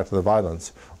measuring the impact of the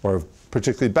violence, or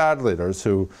particularly bad leaders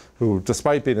who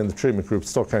despite being in the treatment group,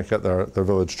 still can't get their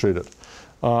village treated.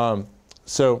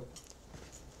 So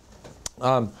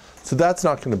that's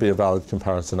not going to be a valid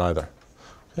comparison either.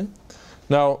 Okay?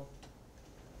 Now,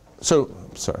 so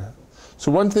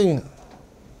one thing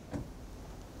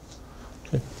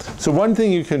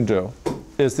you can do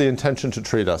is the intention to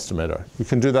treat estimator. You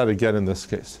can do that again in this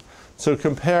case. So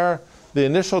compare the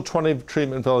initial 20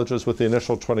 treatment villages with the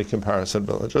initial 20 comparison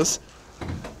villages.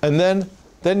 And then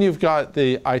you've got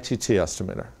the ITT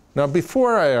estimator. Now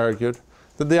before I argued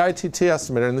that the ITT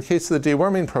estimator, in the case of the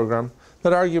deworming program,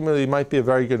 that arguably might be a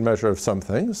very good measure of some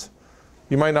things.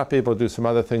 You might not be able to do some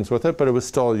other things with it, but it was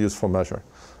still a useful measure.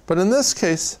 But in this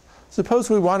case, suppose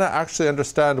we want to actually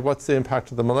understand what's the impact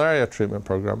of the malaria treatment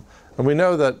program. And we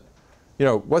know that,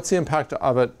 what's the impact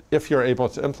of it if you're able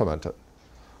to implement it?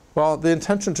 Well, the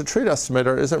intention to treat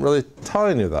estimator isn't really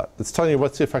telling you that. It's telling you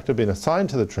what's the effect of being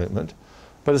assigned to the treatment,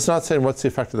 but it's not saying what's the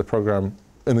effect of the program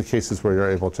in the cases where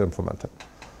you're able to implement it.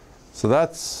 So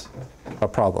that's a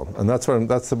problem, and that's where I'm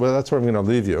going to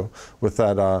leave you with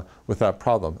that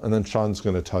problem. And then Sean's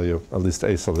going to tell you at least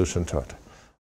a solution to it.